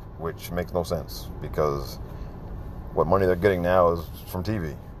 which makes no sense, because what money they're getting now is from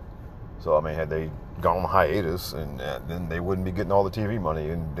TV. So, had they gone on hiatus, and then they wouldn't be getting all the TV money,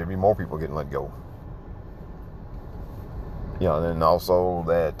 and there'd be more people getting let go. And then also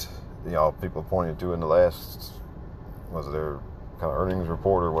that, people pointed to in the last, was their kind of earnings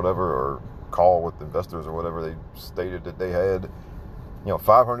report or whatever, or call with investors or whatever, they stated that they had,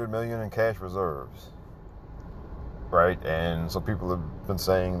 500 million in cash reserves, right? And so people have been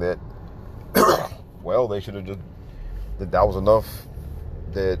saying that, well, they should have just, that was enough,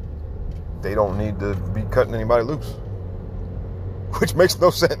 that they don't need to be cutting anybody loose, which makes no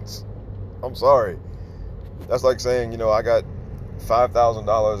sense. I'm sorry. That's like saying, I got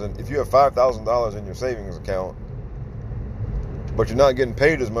 $5,000, and if you have $5,000 in your savings account, but you're not getting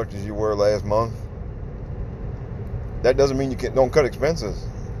paid as much as you were last month, that doesn't mean you don't cut expenses.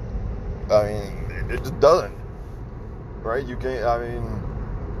 I mean, it just doesn't, right? You can't. I mean,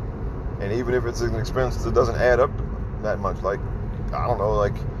 and even if it's an expense that doesn't add up that much, like, I don't know,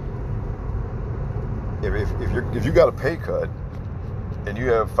 like if you got a pay cut and you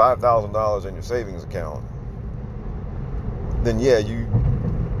have $5,000 in your savings account, then yeah, you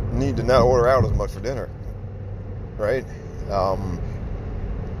need to not order out as much for dinner, right?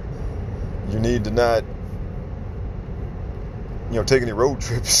 You need to not, take any road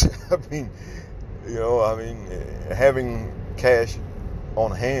trips. I mean, having cash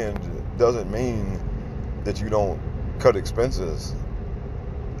on hand doesn't mean that you don't cut expenses.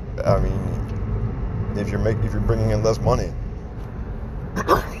 I mean, if you're bringing in less money,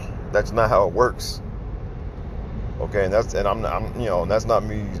 that's not how it works. Okay, and that's not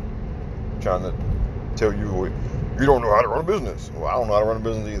me trying to tell you you don't know how to run a business. Well, I don't know how to run a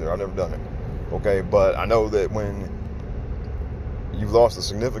business either. I've never done it. Okay, but I know that when you've lost a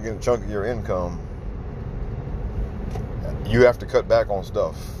significant chunk of your income, you have to cut back on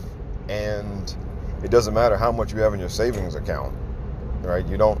stuff, and it doesn't matter how much you have in your savings account, right?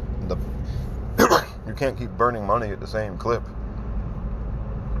 You can't keep burning money at the same clip.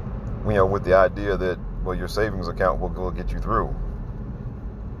 With the idea that, well, your savings account will get you through,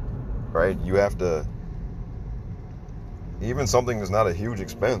 right? You have to, even something that's not a huge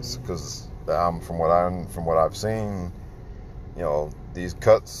expense, because from what I've seen, these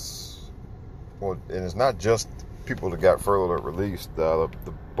cuts, well, and it's not just people that got furloughed or released. The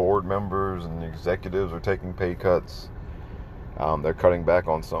board members and the executives are taking pay cuts. They're cutting back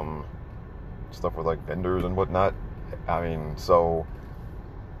on some stuff with like vendors and whatnot. I mean, so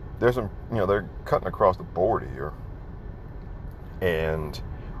there's some, they're cutting across the board here. And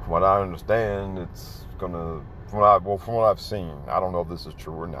from what I understand, it's gonna, from what I've seen, I don't know if this is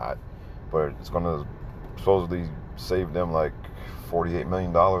true or not, but it's gonna supposedly save them like $48 million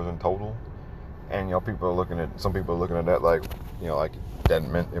in total. And some people are looking at that like, like that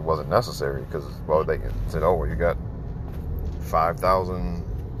meant it wasn't necessary, because, well, they said, oh, well, you got 5,000,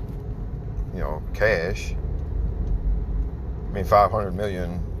 cash. 500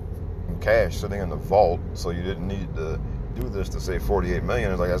 million in cash sitting in the vault, so you didn't need to do this to save 48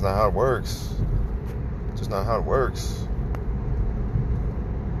 million. It's like, that's not how it works. It's just not how it works.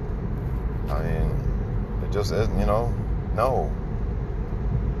 I mean, it just isn't, no.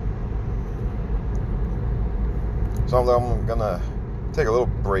 So I'm gonna take a little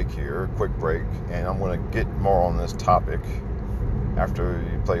break here, a quick break, and I'm gonna get more on this topic after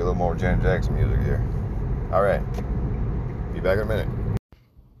you play a little more Janet Jackson music here. All right, be back in a minute.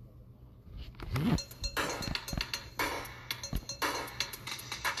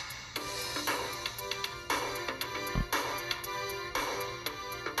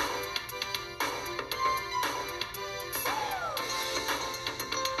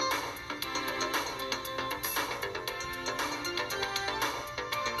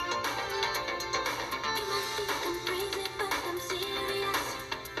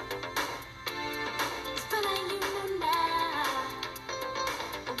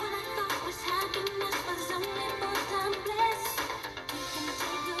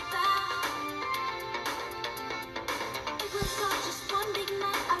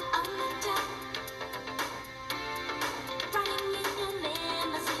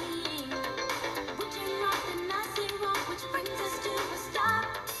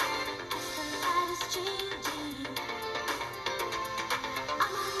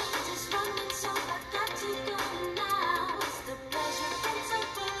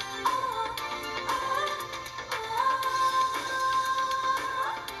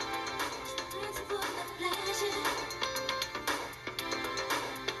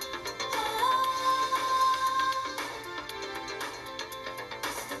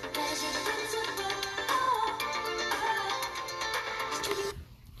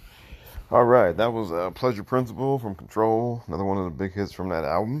 All right, that was Pleasure Principle from Control, another one of the big hits from that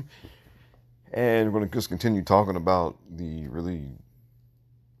album. And we're going to just continue talking about the really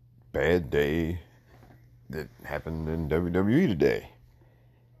bad day that happened in WWE today,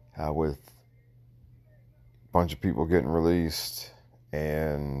 with a bunch of people getting released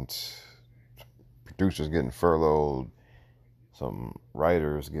and producers getting furloughed, some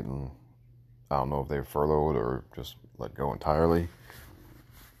writers getting, I don't know if they're furloughed or just let go entirely.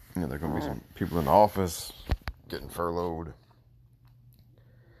 You know, there are going to be some people in the office getting furloughed.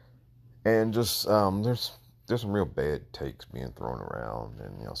 And just, there's some real bad takes being thrown around.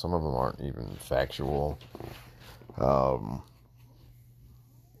 And, you know, some of them aren't even factual.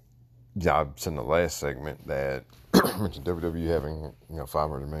 Yeah, I said in the last segment that mentioned WWE having, you know,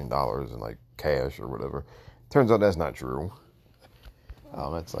 $500 million in like cash or whatever. Turns out that's not true.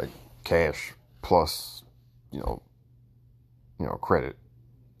 That's like cash plus, you know, credit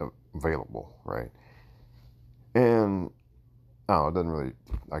available, right? And it doesn't really,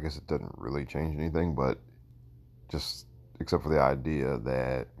 I guess it doesn't really change anything, but just except for the idea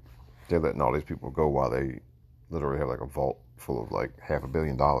that they're letting all these people go while they literally have like a vault full of like $500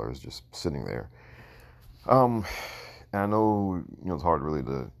 million just sitting there. And I know, you know, it's hard really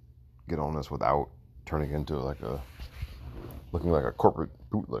to get on this without turning into looking like a corporate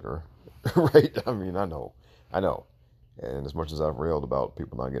bootlicker, right? I mean, I know. And as much as I've railed about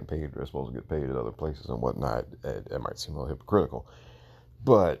people not getting paid, they're supposed to get paid at other places and whatnot, it might seem a little hypocritical.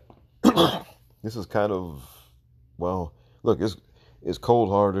 But this is kind of, well, look, it's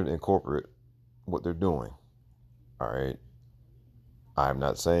cold-hearted and corporate what they're doing. All right. I'm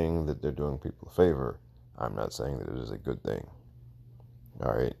not saying that they're doing people a favor. I'm not saying that it is a good thing.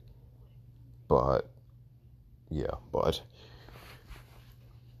 All right. But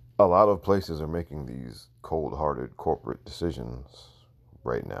a lot of places are making these cold-hearted corporate decisions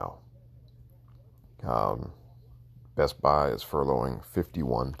right now. Best Buy is furloughing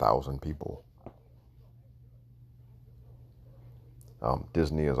 51,000 people.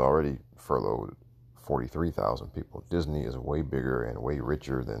 Disney has already furloughed 43,000 people. Disney is way bigger and way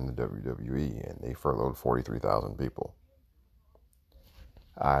richer than the WWE, and they furloughed 43,000 people.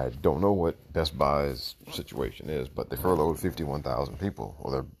 I don't know what Best Buy's situation is, but they furloughed 51,000 people.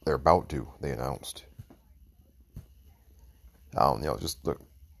 Well, they're about to. They announced. Just look.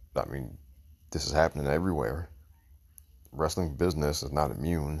 I mean, this is happening everywhere. Wrestling business is not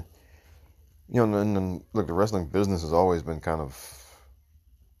immune. You know, and look, the wrestling business has always been kind of,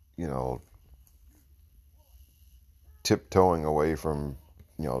 you know, tiptoeing away from,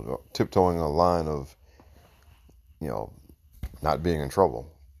 you know, tiptoeing a line of, you know, not being in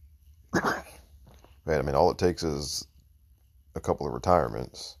trouble. Right? I mean, all it takes is a couple of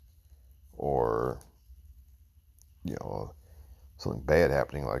retirements or, you know, something bad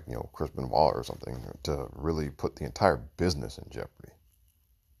happening like, you know, Chris Benoit or something to really put the entire business in jeopardy.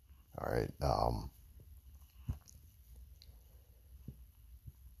 All right.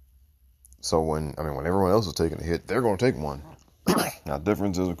 So when everyone else is taking a hit, they're going to take one. Now, the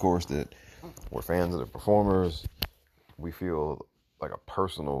difference is, of course, that we're fans of the performers. We feel like a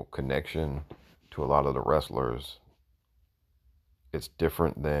personal connection to a lot of the wrestlers. It's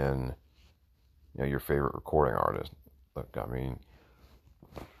different than, you know, your favorite recording artist. Look, I mean,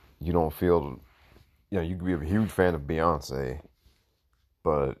 you don't feel, you know, you could be a huge fan of Beyonce,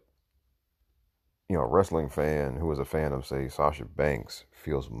 but, you know, a wrestling fan who is a fan of, say, Sasha Banks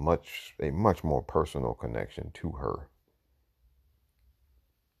feels a much more personal connection to her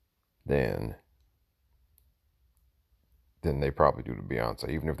than they probably do to Beyonce,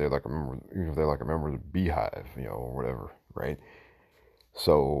 even if they're like a member of the Beehive, you know, or whatever, right?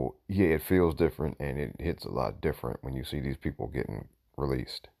 So yeah, it feels different and it hits a lot different when you see these people getting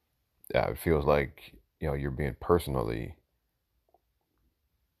released. It feels like, you know, you're being personally,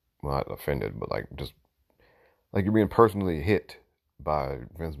 well, not offended, but like just like you're being personally hit by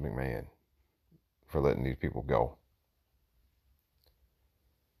Vince McMahon for letting these people go.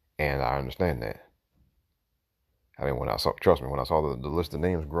 And I understand that. I mean, when I saw the list of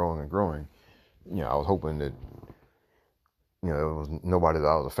names growing and growing, you know, I was hoping that, you know, it was nobody that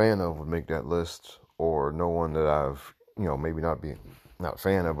I was a fan of would make that list, or no one that I've, you know, maybe not a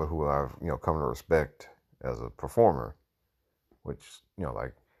fan of, but who I've, you know, come to respect as a performer. Which, you know,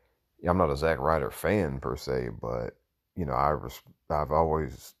 like, I'm not a Zack Ryder fan per se, but, you know, I've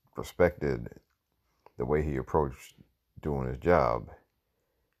always respected the way he approached doing his job,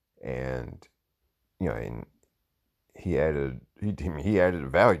 and, you know, and he added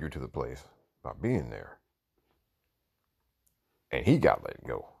value to the place by being there, and he got let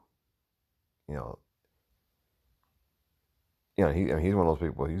go. You know, he's one of those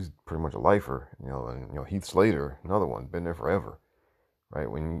people. He's pretty much a lifer. You know, and you know Heath Slater, another one, been there forever, right?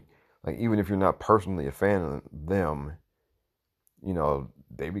 Even if you're not personally a fan of them, you know,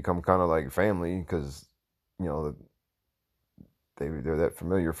 they become kind of like family because, you know, they're that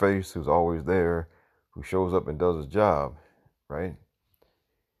familiar face who's always there, who shows up and does his job, right?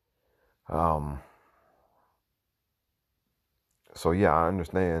 So yeah, I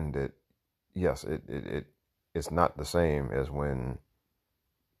understand that. Yes, it's not the same as when,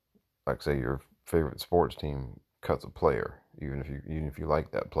 like, say, your favorite sports team cuts a player, even if you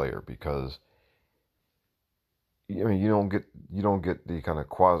like that player, because I mean you don't get the kind of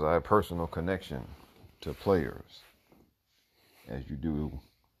quasi personal connection to players as you do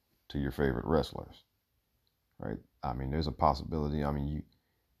to your favorite wrestlers, right? I mean, there's a possibility. I mean, you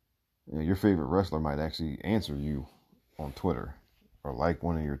know, your favorite wrestler might actually answer you on Twitter or like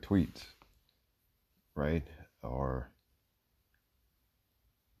one of your tweets, right? Or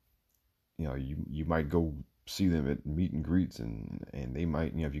you know, you might go see them at meet and greets, and they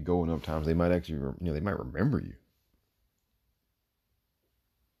might, you know, if you go enough times, they might actually, you know, they might remember you.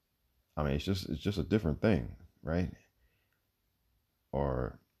 I mean, it's just a different thing, right?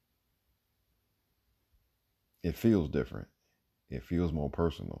 Or it feels different. It feels more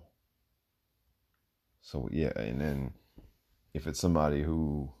personal. So yeah, and then if it's somebody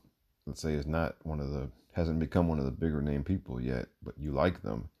who, let's say, is not hasn't become one of the bigger name people yet, but you like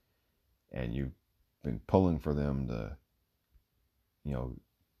them, and you've been pulling for them to, you know,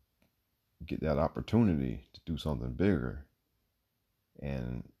 get that opportunity to do something bigger,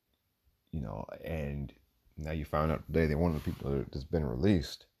 and you know, and now you found out today that one of the people that's been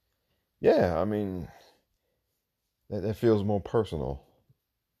released. Yeah, I mean, that feels more personal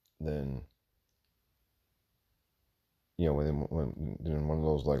than, you know, when one of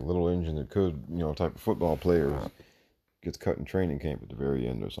those like little engine that could, you know, type of football players gets cut in training camp at the very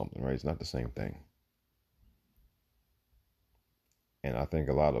end or something, right? It's not the same thing. And I think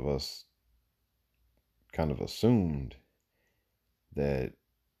a lot of us kind of assumed that,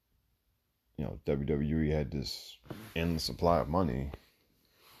 you know, WWE had this endless supply of money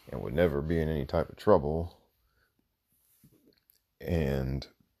and would never be in any type of trouble and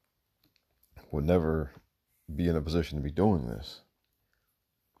would never be in a position to be doing this.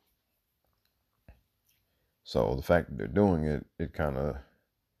 So the fact that they're doing it, it kind of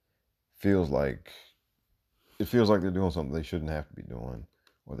feels like they're doing something they shouldn't have to be doing,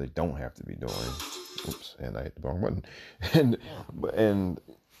 or they don't have to be doing. Oops, and I hit the wrong button. And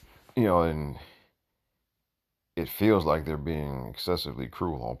you know, and it feels like they're being excessively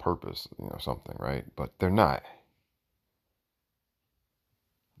cruel on purpose, you know, something, right? But they're not.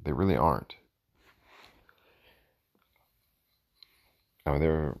 They really aren't. I mean,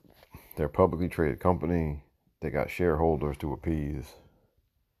 they're a publicly traded company. They got shareholders to appease.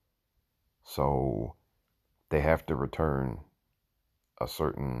 So they have to return a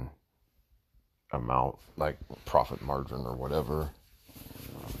certain amount, like profit margin or whatever,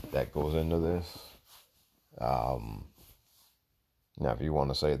 that goes into this. Now, if you want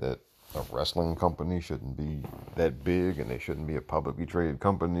to say that a wrestling company shouldn't be that big and they shouldn't be a publicly traded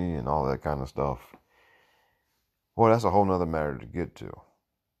company and all that kind of stuff, well, that's a whole nother matter to get to.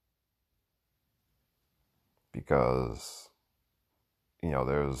 Because, you know,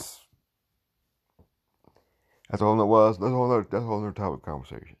 that's a whole other topic of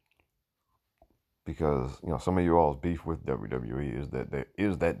conversation. Because, you know, some of you all's beef with WWE is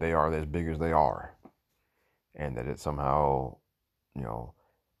that they are as big as they are, and that it somehow, you know,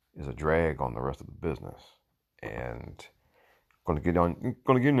 is a drag on the rest of the business. And going to get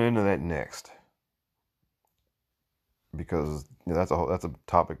into that next, because, you know, that's a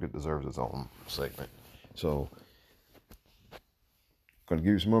topic that deserves its own segment. So, going to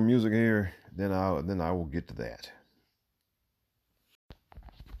give you some more music here, then I will get to that.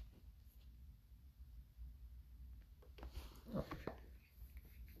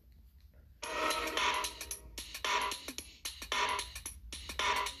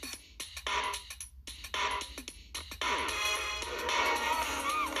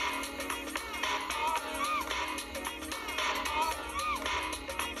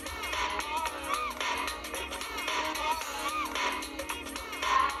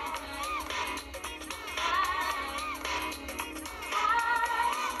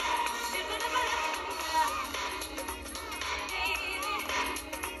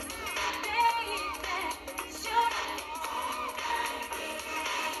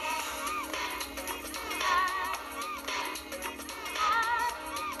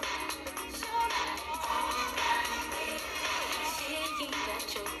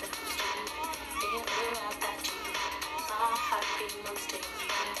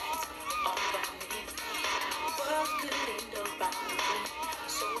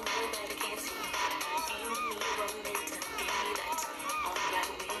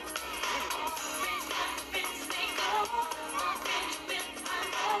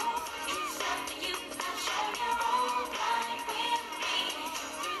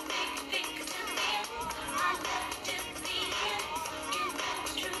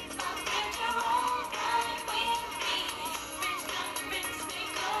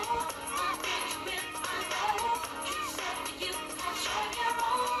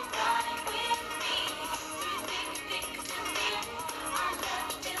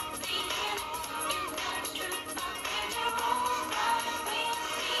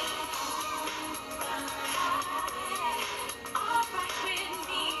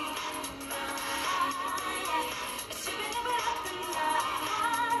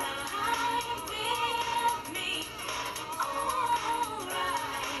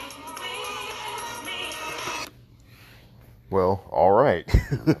 Well, all right.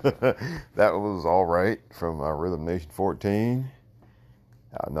 That was all right from Rhythm Nation 14.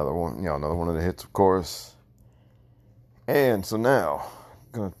 Another one, another one of the hits, of course. And so now,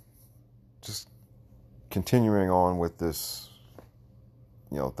 gonna just continuing on with this,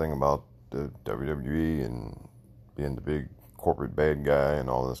 thing about the WWE and being the big corporate bad guy and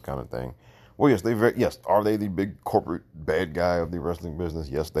all this kind of thing. Well, yes, are they the big corporate bad guy of the wrestling business?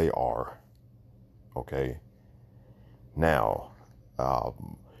 Yes, they are. Okay. Now,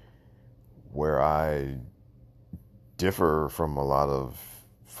 where I differ from a lot of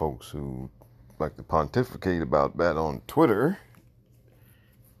folks who like to pontificate about that on Twitter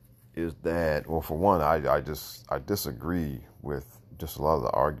is that, well, for one, I disagree with just a lot of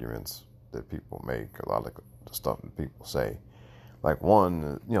the arguments that people make, a lot of the stuff that people say. Like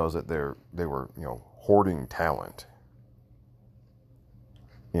one, is that they were hoarding talent.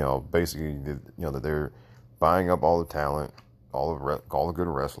 Basically, that they're buying up all the talent, all the good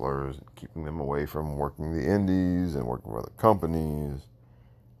wrestlers, keeping them away from working the indies and working with other companies,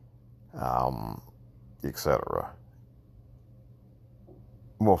 etc.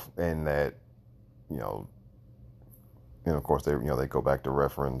 Well, and that, and of course they go back to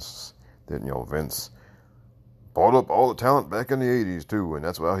reference that Vince bought up all the talent back in the '80s too, and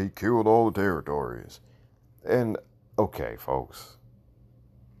that's why he killed all the territories. And okay, folks,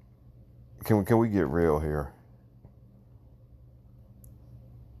 can we get real here?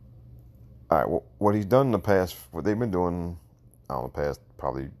 All right, well, what he's done in the past, what they've been doing, the past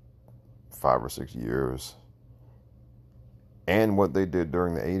probably 5 or 6 years, and what they did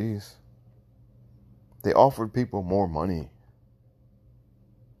during the '80s, they offered people more money.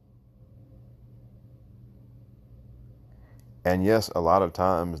 And yes, a lot of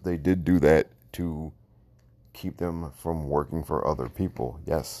times they did do that to keep them from working for other people.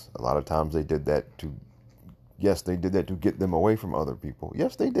 Yes, a lot of times they did that to get them away from other people.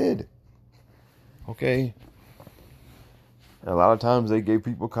 Yes, they did. Okay. And a lot of times they gave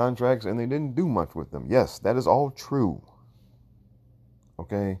people contracts and they didn't do much with them. Yes, that is all true.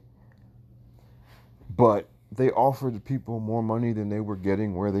 Okay. But they offered people more money than they were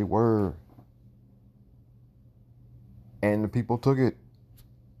getting where they were. And the people took it.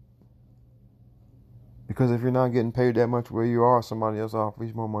 Because if you're not getting paid that much where you are, somebody else offers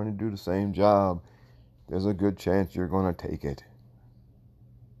you more money to do the same job, there's a good chance you're going to take it.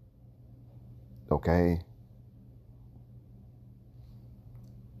 Okay?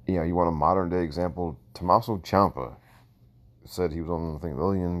 You want a modern day example? Tommaso Ciampa said he was on, I think,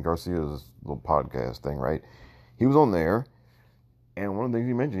 Lillian Garcia's little podcast thing, right? He was on there, and one of the things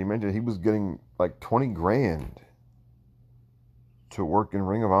he mentioned he was getting like 20 grand to work in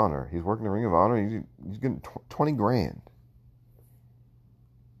Ring of Honor. He's working in Ring of Honor, he's getting 20 grand.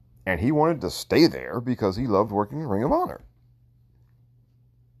 And he wanted to stay there because he loved working in Ring of Honor.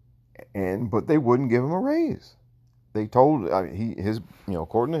 But they wouldn't give him a raise. They told,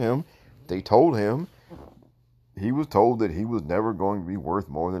 according to him, they told him, he was told that he was never going to be worth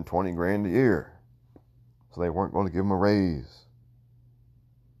more than 20 grand a year. So they weren't going to give him a raise.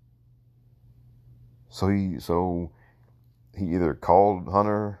 So he either called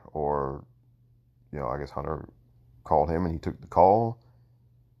Hunter or, I guess Hunter called him and he took the call.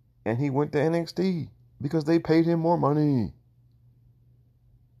 And he went to NXT because they paid him more money.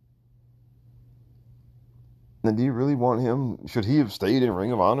 And do you really want him? Should he have stayed in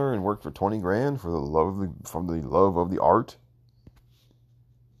Ring of Honor and worked for 20 grand from the love of the art?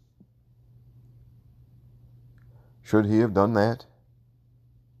 Should he have done that?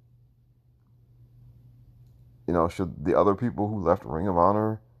 Should the other people who left Ring of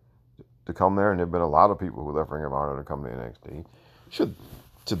Honor to come there, and there have been a lot of people who left Ring of Honor to come to NXT, should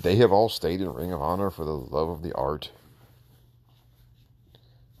they have all stayed in Ring of Honor for the love of the art?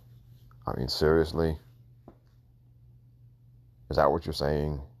 I mean, seriously? Is that what you're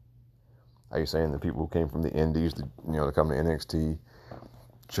saying? Are you saying the people who came from the indies to come to NXT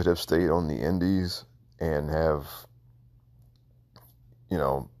should have stayed on the indies and have,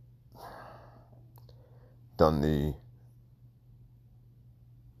 done the,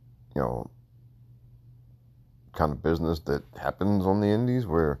 kind of business that happens on the indies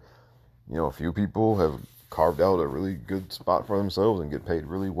where, a few people have carved out a really good spot for themselves and get paid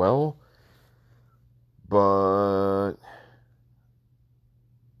really well, but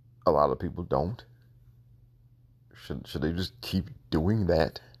a lot of people don't? Should they just keep doing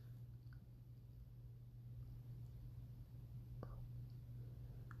that?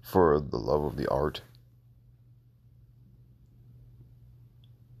 For the love of the art?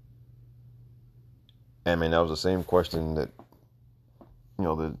 I mean, that was the same question that,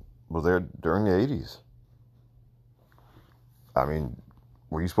 that was there during the '80s. I mean,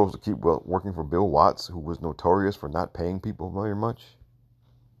 were you supposed to keep working for Bill Watts, who was notorious for not paying people very much?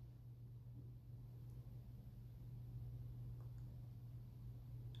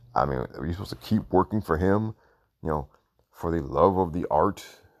 I mean, are you supposed to keep working for him, for the love of the art,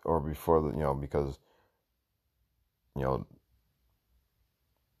 or before the, you know,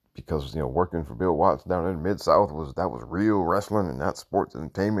 working for Bill Watts down in Mid-South was real wrestling and not sports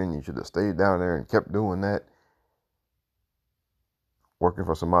entertainment. You should have stayed down there and kept doing that. Working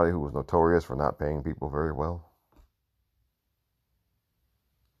for somebody who was notorious for not paying people very well.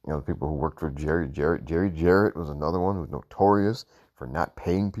 The people who worked for Jerry Jarrett. Jerry Jarrett was another one who was notorious for not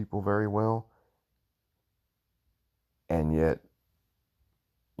paying people very well. And yet,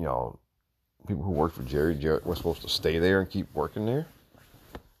 people who worked for Jerry Jarrett were supposed to stay there and keep working there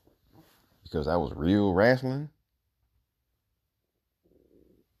because that was real wrestling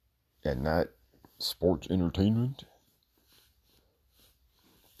and not sports entertainment.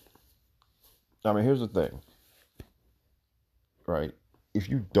 I mean, here's the thing, right? If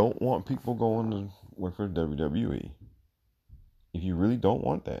you don't want people going to work for WWE, if you really don't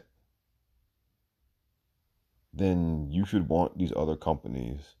want that, then you should want these other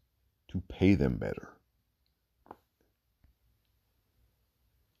companies to pay them better.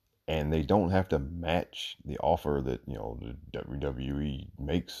 And they don't have to match the offer that, the WWE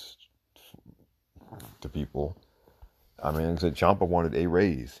makes to people. I mean, like I said, Ciampa wanted a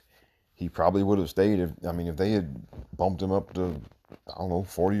raise. He probably would have stayed if they had bumped him up to,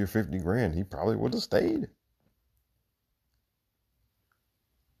 40 or 50 grand, he probably would have stayed.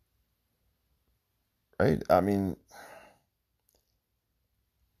 Right? I mean,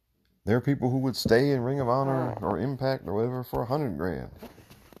 there are people who would stay in Ring of Honor or Impact or whatever for 100 grand.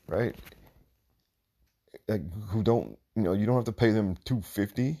 Right? Like, who don't, you don't have to pay them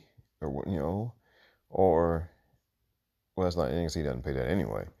 250 or, well, that's not, NXT doesn't pay that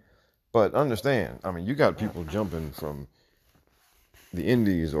anyway. But understand, you got people jumping from the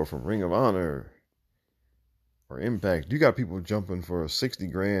Indies or from Ring of Honor or Impact. You got people jumping for a 60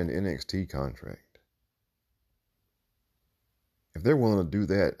 grand NXT contract. If they're willing to do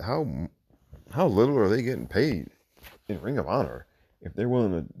that, how little are they getting paid in Ring of Honor if they're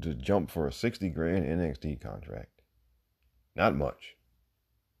willing to jump for a 60 grand NXT contract? Not much.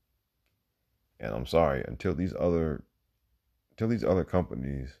 And I'm sorry, until these other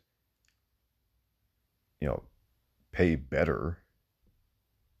companies, pay better,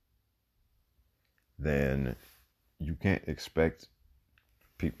 then you can't expect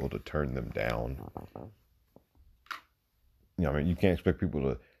people to turn them down. You can't expect people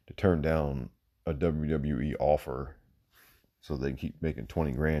to turn down a WWE offer so they can keep making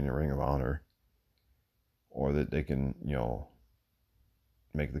 20 grand in Ring of Honor, or that they can,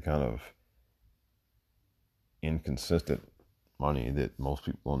 make the kind of inconsistent money that most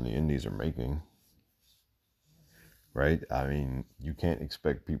people in the indies are making. Right? You can't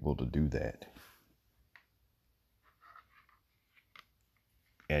expect people to do that.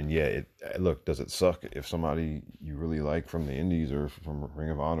 And yeah, look, does it suck if somebody you really like from the indies or from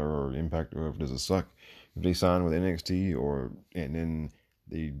Ring of Honor or Impact, or does it suck if they sign with NXT and then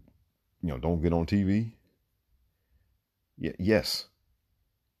they, don't get on TV? Yes.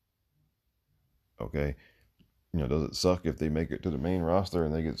 Okay. Does it suck if they make it to the main roster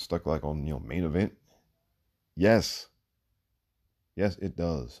and they get stuck like on, main event? Yes. Yes, it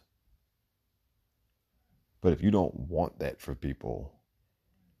does. But if you don't want that for people,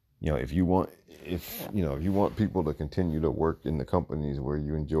 if you want people to continue to work in the companies where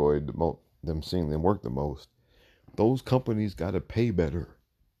you enjoyed them seeing them work the most, those companies got to pay better.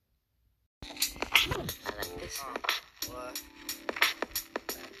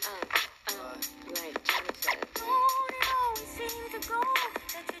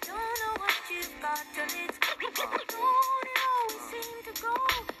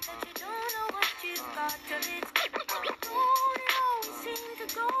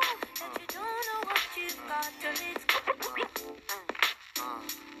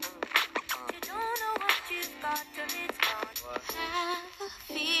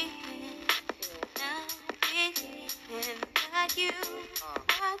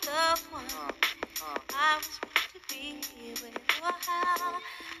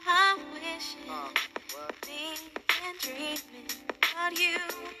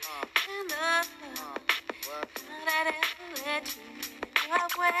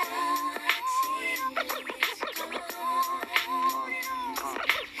 What?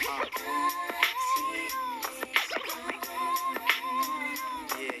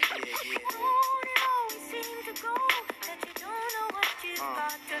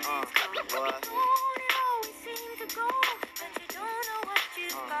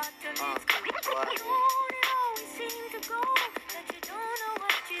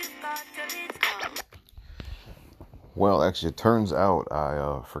 Well, actually, it turns out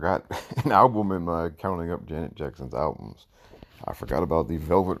I forgot an album in my counting up Janet Jackson's albums. I forgot about the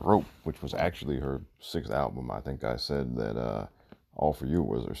Velvet Rope, which was actually her sixth album. I think I said that All For You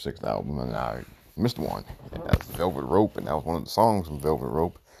was her sixth album, and I missed one. And that's Velvet Rope, and that was one of the songs from Velvet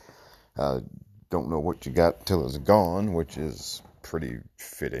Rope. Don't Know What You Got Till It's Gone, which is pretty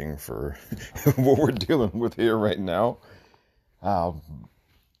fitting for what we're dealing with here right now. But,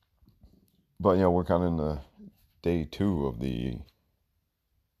 we're kind of in the day two of the,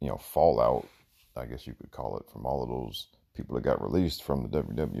 fallout, I guess you could call it, from all of those people that got released from the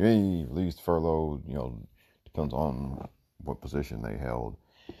WWE, released, furloughed, depends on what position they held.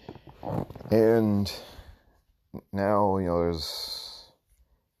 And now, there's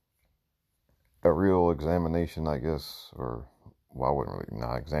a real examination, I guess, or, well, I wouldn't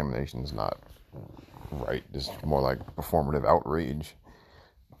really, examination is not right. It's more like performative outrage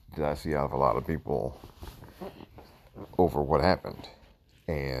that I see out of a lot of people over what happened.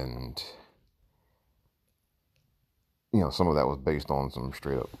 And, some of that was based on some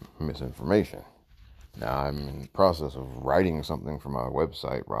straight up misinformation. Now, I'm in the process of writing something for my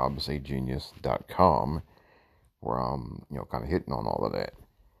website, robsagenius.com, where I'm, kind of hitting on all of that.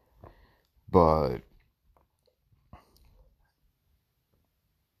 But,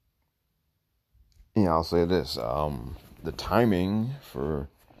 I'll say this, the timing for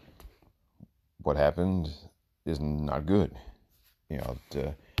what happened is not good.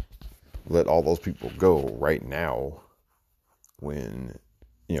 To let all those people go right now when,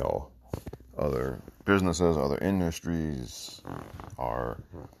 other businesses, other industries are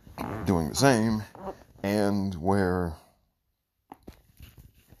doing the same, and where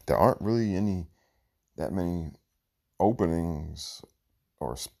there aren't really that many openings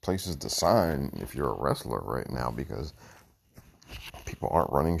or places to sign if you're a wrestler right now, because people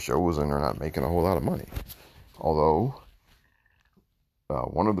aren't running shows and they're not making a whole lot of money. Although,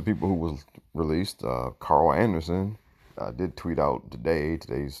 one of the people who was released, Carl Anderson, did tweet out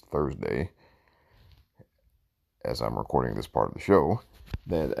today's Thursday, as I'm recording this part of the show,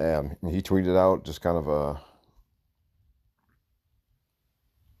 that he tweeted out just kind of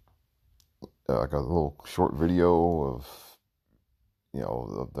like a little short video of,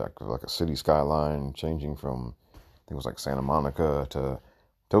 like a city skyline changing from, I think it was like Santa Monica to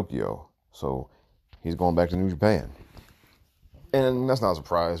Tokyo. So he's going back to New Japan. And that's not a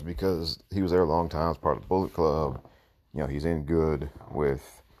surprise, because he was there a long time as part of the Bullet Club. He's in good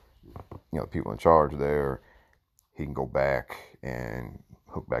with, the people in charge there. He can go back and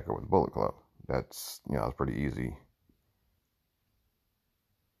hook back up with the Bullet Club. That's, it's pretty easy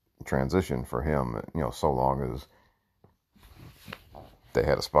transition for him, so long as they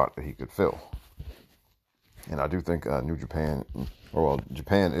had a spot that he could fill. And I do think Japan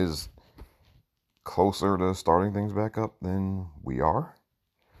is closer to starting things back up than we are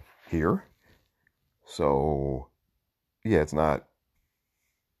here. So, yeah, it's not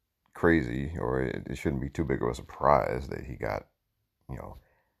crazy, or it shouldn't be too big of a surprise that he got,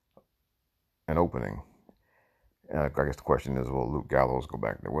 an opening. And I guess the question is, will Luke Gallows go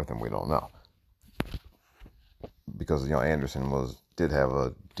back there with him? We don't know. Because, Anderson did have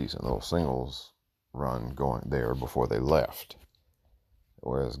a decent little singles run going there before they left.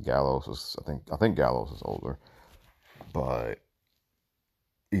 Whereas Gallows was, I think Gallows is older. But,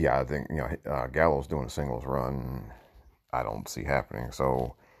 yeah, I think, Gallows doing a singles run, I don't see happening.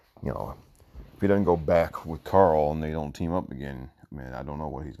 So, if he doesn't go back with Carl and they don't team up again, I don't know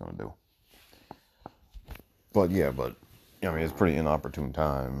what he's going to do. But, it's a pretty inopportune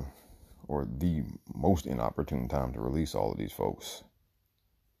time, or the most inopportune time to release all of these folks.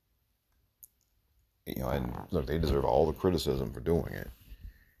 And look, they deserve all the criticism for doing it.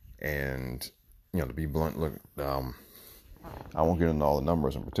 And, to be blunt, look, I won't get into all the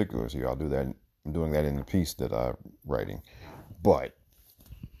numbers and particulars here. I'll do that. I'm doing that in the piece that I'm writing. But,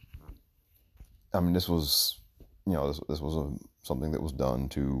 this was, this was something that was done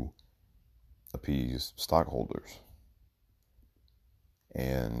to appease stockholders.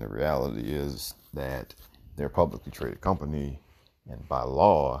 And the reality is that they're a publicly traded company, and by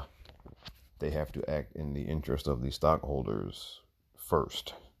law, they have to act in the interest of the stockholders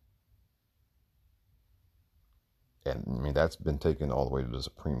first. And that's been taken all the way to the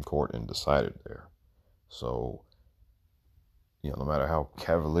Supreme Court and decided there. So, no matter how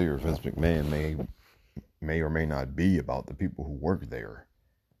cavalier Vince McMahon may or may not be about the people who work there,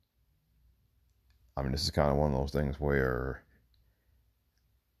 this is kind of one of those things where,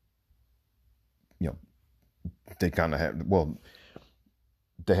 they kind of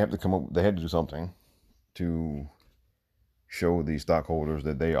they have to do something to show the stockholders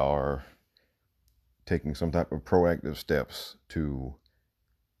that they are taking some type of proactive steps to,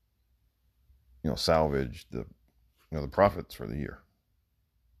 salvage the profits for the year.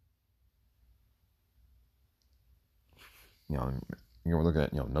 You're looking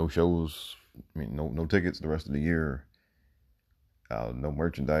at, no shows, no tickets the rest of the year, no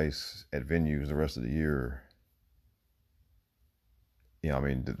merchandise at venues the rest of the year.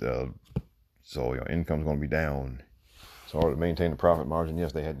 So income's going to be down. So in order to maintain the profit margin,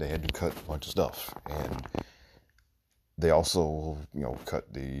 yes, they had to cut a bunch of stuff, and they also,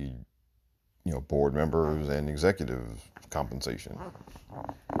 cut the, board members and executive compensation,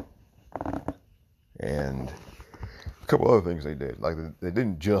 and a couple other things they did. Like they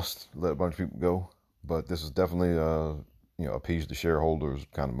didn't just let a bunch of people go, but this is definitely appease the shareholders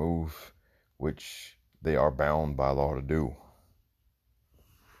kind of move, which they are bound by law to do.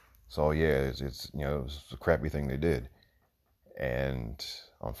 So yeah, it's a crappy thing they did. And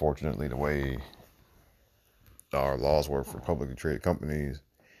unfortunately, the way our laws work for publicly traded companies,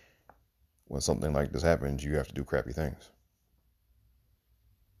 when something like this happens, you have to do crappy things.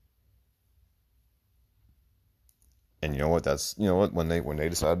 And you know what? When they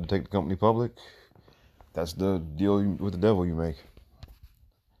decided to take the company public, that's the deal with the devil you make.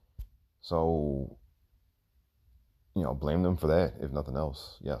 So, blame them for that, if nothing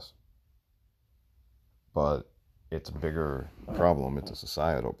else. Yes. But it's a bigger problem. It's a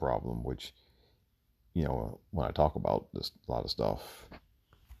societal problem, which, when I talk about this, a lot of stuff,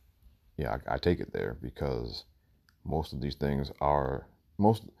 I take it there, because most of these things are,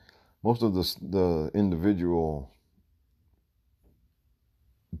 most of the individual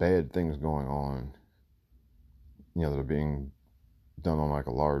bad things going on, that are being done on like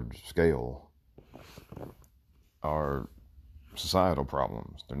a large scale, are societal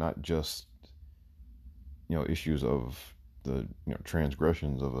problems. They're not just, issues of the,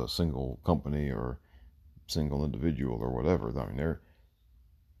 transgressions of a single company or single individual or whatever. They're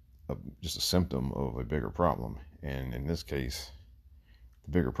just a symptom of a bigger problem. And in this case,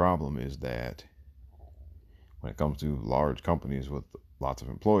 the bigger problem is that when it comes to large companies with lots of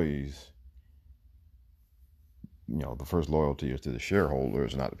employees, the first loyalty is to the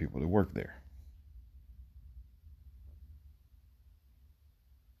shareholders, not the people that work there.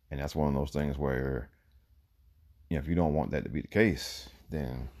 And that's one of those things where, if you don't want that to be the case,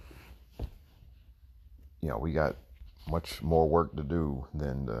 then, we got much more work to do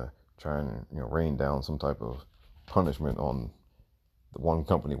than to try and, rain down some type of punishment on the one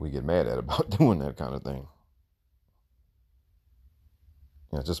company we get mad at about doing that kind of thing.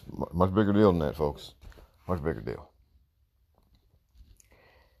 It's just much bigger deal than that, folks. Much bigger deal.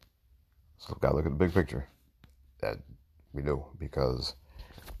 So gotta look at the big picture. That we do, because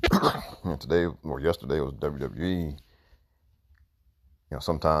today or yesterday was WWE.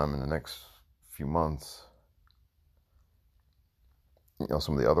 Sometime in the next few months,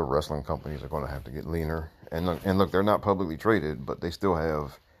 some of the other wrestling companies are going to have to get leaner. And look, they're not publicly traded, but they still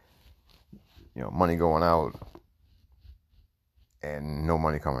have, money going out and no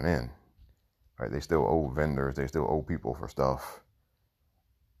money coming in. Right? They still owe vendors. They still owe people for stuff.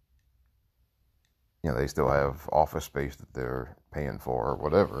 They still have office space that they're paying for or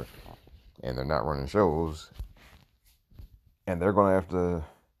whatever, and they're not running shows. And they're going to have to,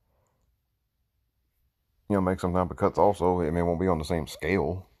 make some type of cuts also. It won't be on the same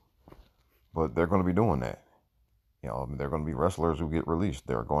scale, but they're going to be doing that. They're going to be wrestlers who get released.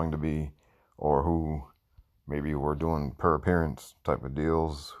 They're going to be, or who maybe were doing per appearance type of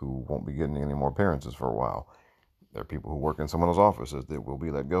deals, who won't be getting any more appearances for a while. There are people who work in some of those offices that will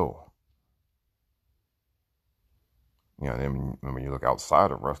be let go. Then when you look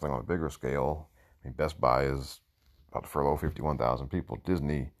outside of wrestling on a bigger scale, Best Buy is about to furlough 51,000 people.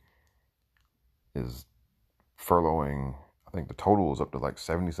 Disney is furloughing, I think the total is up to like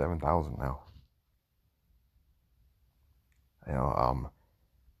 77,000 now.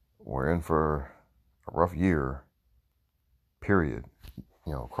 We're in for a rough year, period,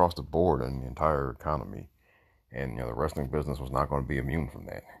 across the board in the entire economy. And, the wrestling business was not going to be immune from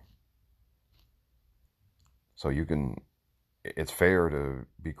that. So it's fair to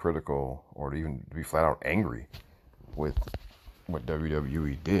be critical, or to even be flat out angry with what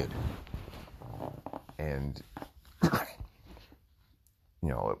WWE did. And,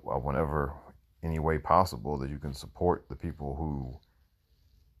 whenever, any way possible that you can support the people who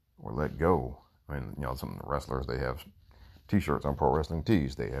were let go. Some of the wrestlers, they have t-shirts on Pro Wrestling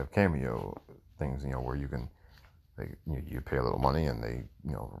Tees. They have cameo things, where you pay a little money and they,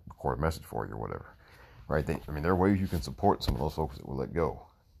 record a message for you or whatever. Right? There are ways you can support some of those folks that were let go.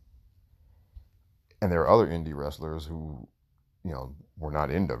 And there are other indie wrestlers who were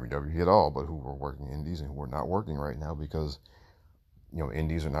not in WWE at all, but who were working indies and who were not working right now because,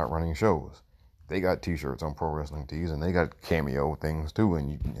 indies are not running shows. They got t-shirts on Pro Wrestling Tees and they got cameo things too.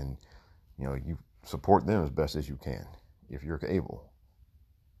 And you support them as best as you can if you're able.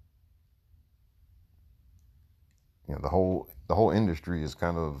 The whole industry is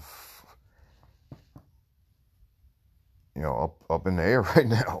kind of, up in the air right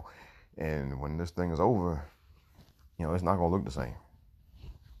now. And when this thing is over, it's not going to look the same.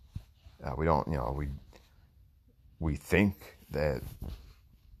 We don't, we think that,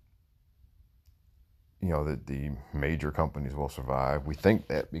 that the major companies will survive. We think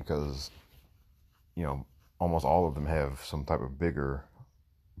that because, almost all of them have some type of bigger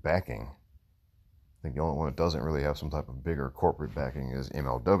backing. I think the only one that doesn't really have some type of bigger corporate backing is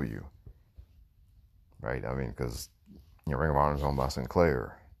MLW. Right? I mean, because, Ring of Honor is owned by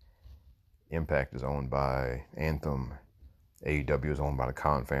Sinclair. Impact is owned by Anthem. AEW is owned by the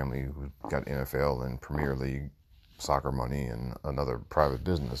Khan family, who's got NFL and Premier League soccer money and another private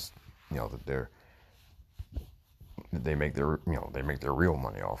business, that they make their real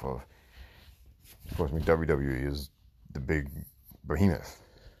money off of. Of course, WWE is the big behemoth,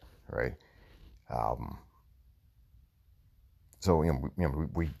 right? So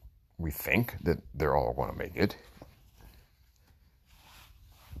we think that they're all going to make it.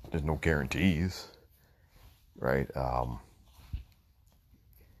 There's no guarantees, right?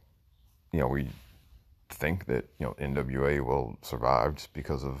 We think that NWA will survive just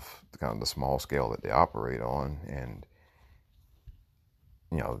because of the small scale that they operate on, and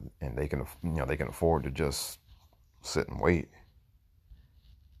and they can afford to just sit and wait.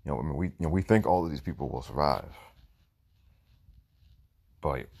 We think all of these people will survive,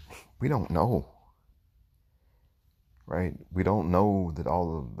 but we don't know, right? We don't know that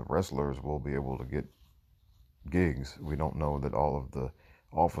all of the wrestlers will be able to get gigs. We don't know that all of the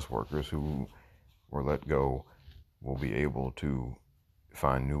office workers who were let go will be able to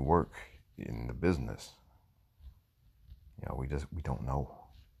find new work in the business. We don't know.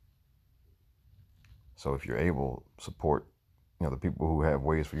 So if you're able, support, the people who have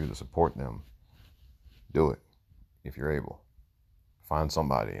ways for you to support them, do it. If you're able, find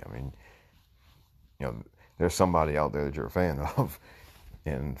somebody. I mean, there's somebody out there that you're a fan of,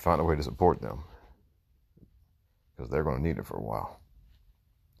 and find a way to support them, because they're going to need it for a while.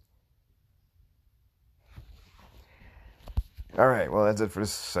 All right, well, that's it for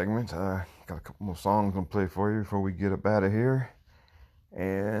this segment. Got a couple more songs I'm going to play for you before we get up out of here.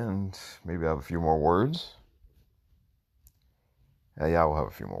 And maybe I have a few more words. Yeah, we'll have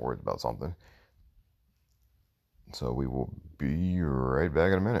a few more words about something. So we will be right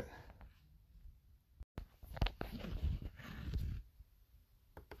back in a minute.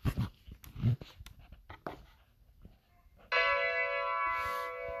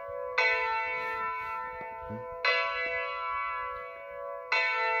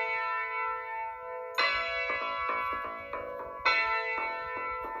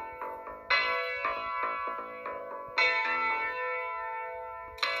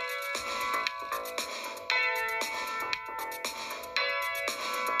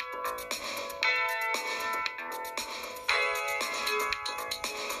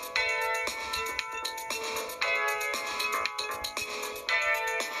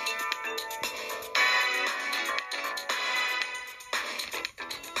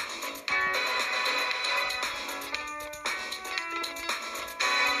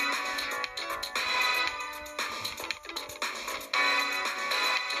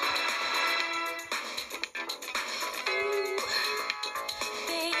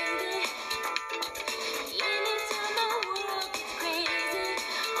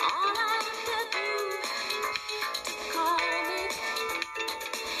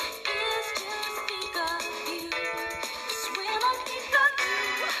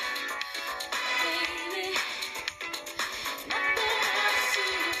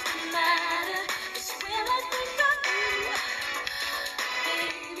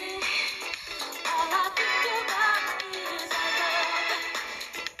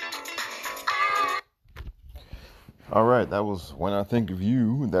 All right, that was When I Think of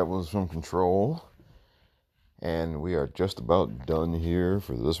You. That was from Control. And we are just about done here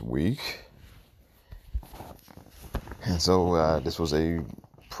for this week. And so this was a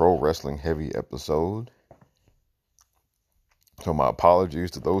pro wrestling heavy episode. So my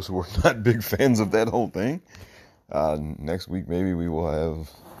apologies to those who are not big fans of that whole thing. Next week, maybe we will have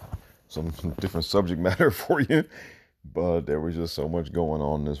some different subject matter for you. But there was just so much going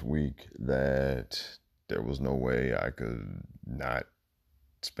on this week that there was no way I could not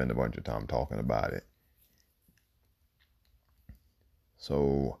spend a bunch of time talking about it.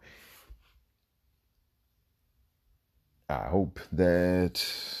 So I hope that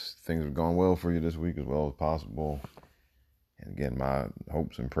things have gone well for you this week as well as possible. And again, my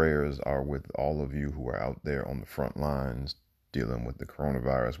hopes and prayers are with all of you who are out there on the front lines dealing with the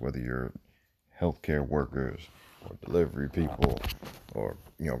coronavirus, whether you're healthcare workers or delivery people or,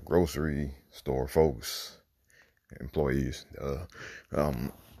 grocery store folks, employees.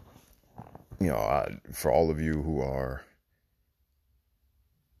 For all of you who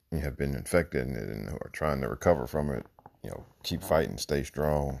have been infected and who are trying to recover from it, keep fighting, stay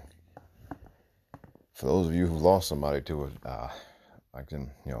strong. For those of you who lost somebody to it,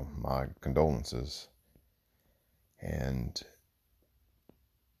 my condolences. And,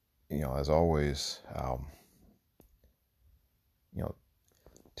 as always,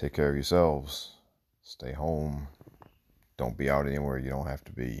 take care of yourselves, stay home, don't be out anywhere you don't have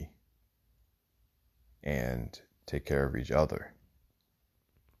to be, and take care of each other.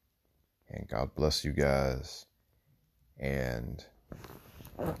 And God bless you guys. And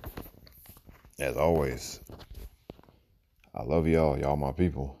as always, I love y'all. Y'all my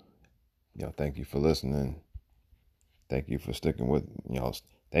people. Thank you for listening. Thank you for sticking with,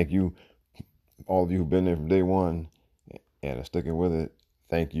 thank you, all of you who've been there from day one and are sticking with it.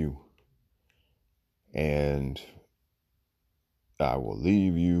 Thank you. And I will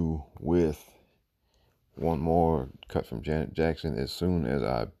leave you with one more cut from Janet Jackson as soon as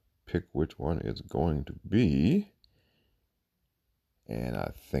I pick which one it's going to be. And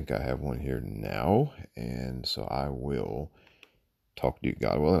I think I have one here now. And so I will talk to you,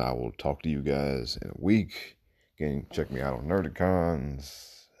 God willing, I will talk to you guys in a week. Again, check me out on Nerdicons.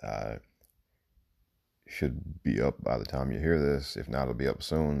 Should be up by the time you hear this. If not, it'll be up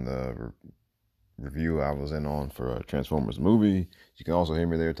soon. The review I was in on for a Transformers movie. You can also hear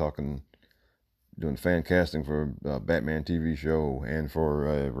me there doing fan casting for a Batman TV show and for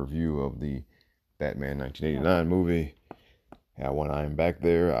a review of the Batman 1989 movie. When I'm back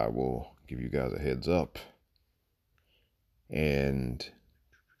there, I will give you guys a heads up. And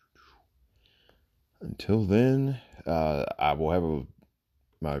until then, I will have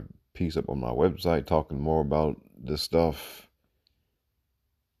my piece up on my website talking more about this stuff.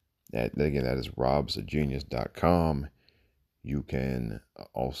 That is robsagenius.com. You can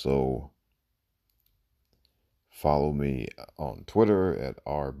also follow me on Twitter at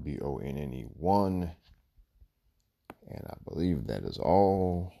RBONNE1. And I believe that is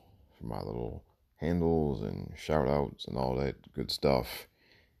all for my little handles and shout outs and all that good stuff.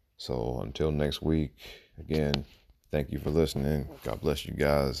 So until next week, again, thank you for listening. God bless you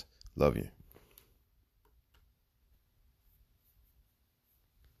guys. Love you.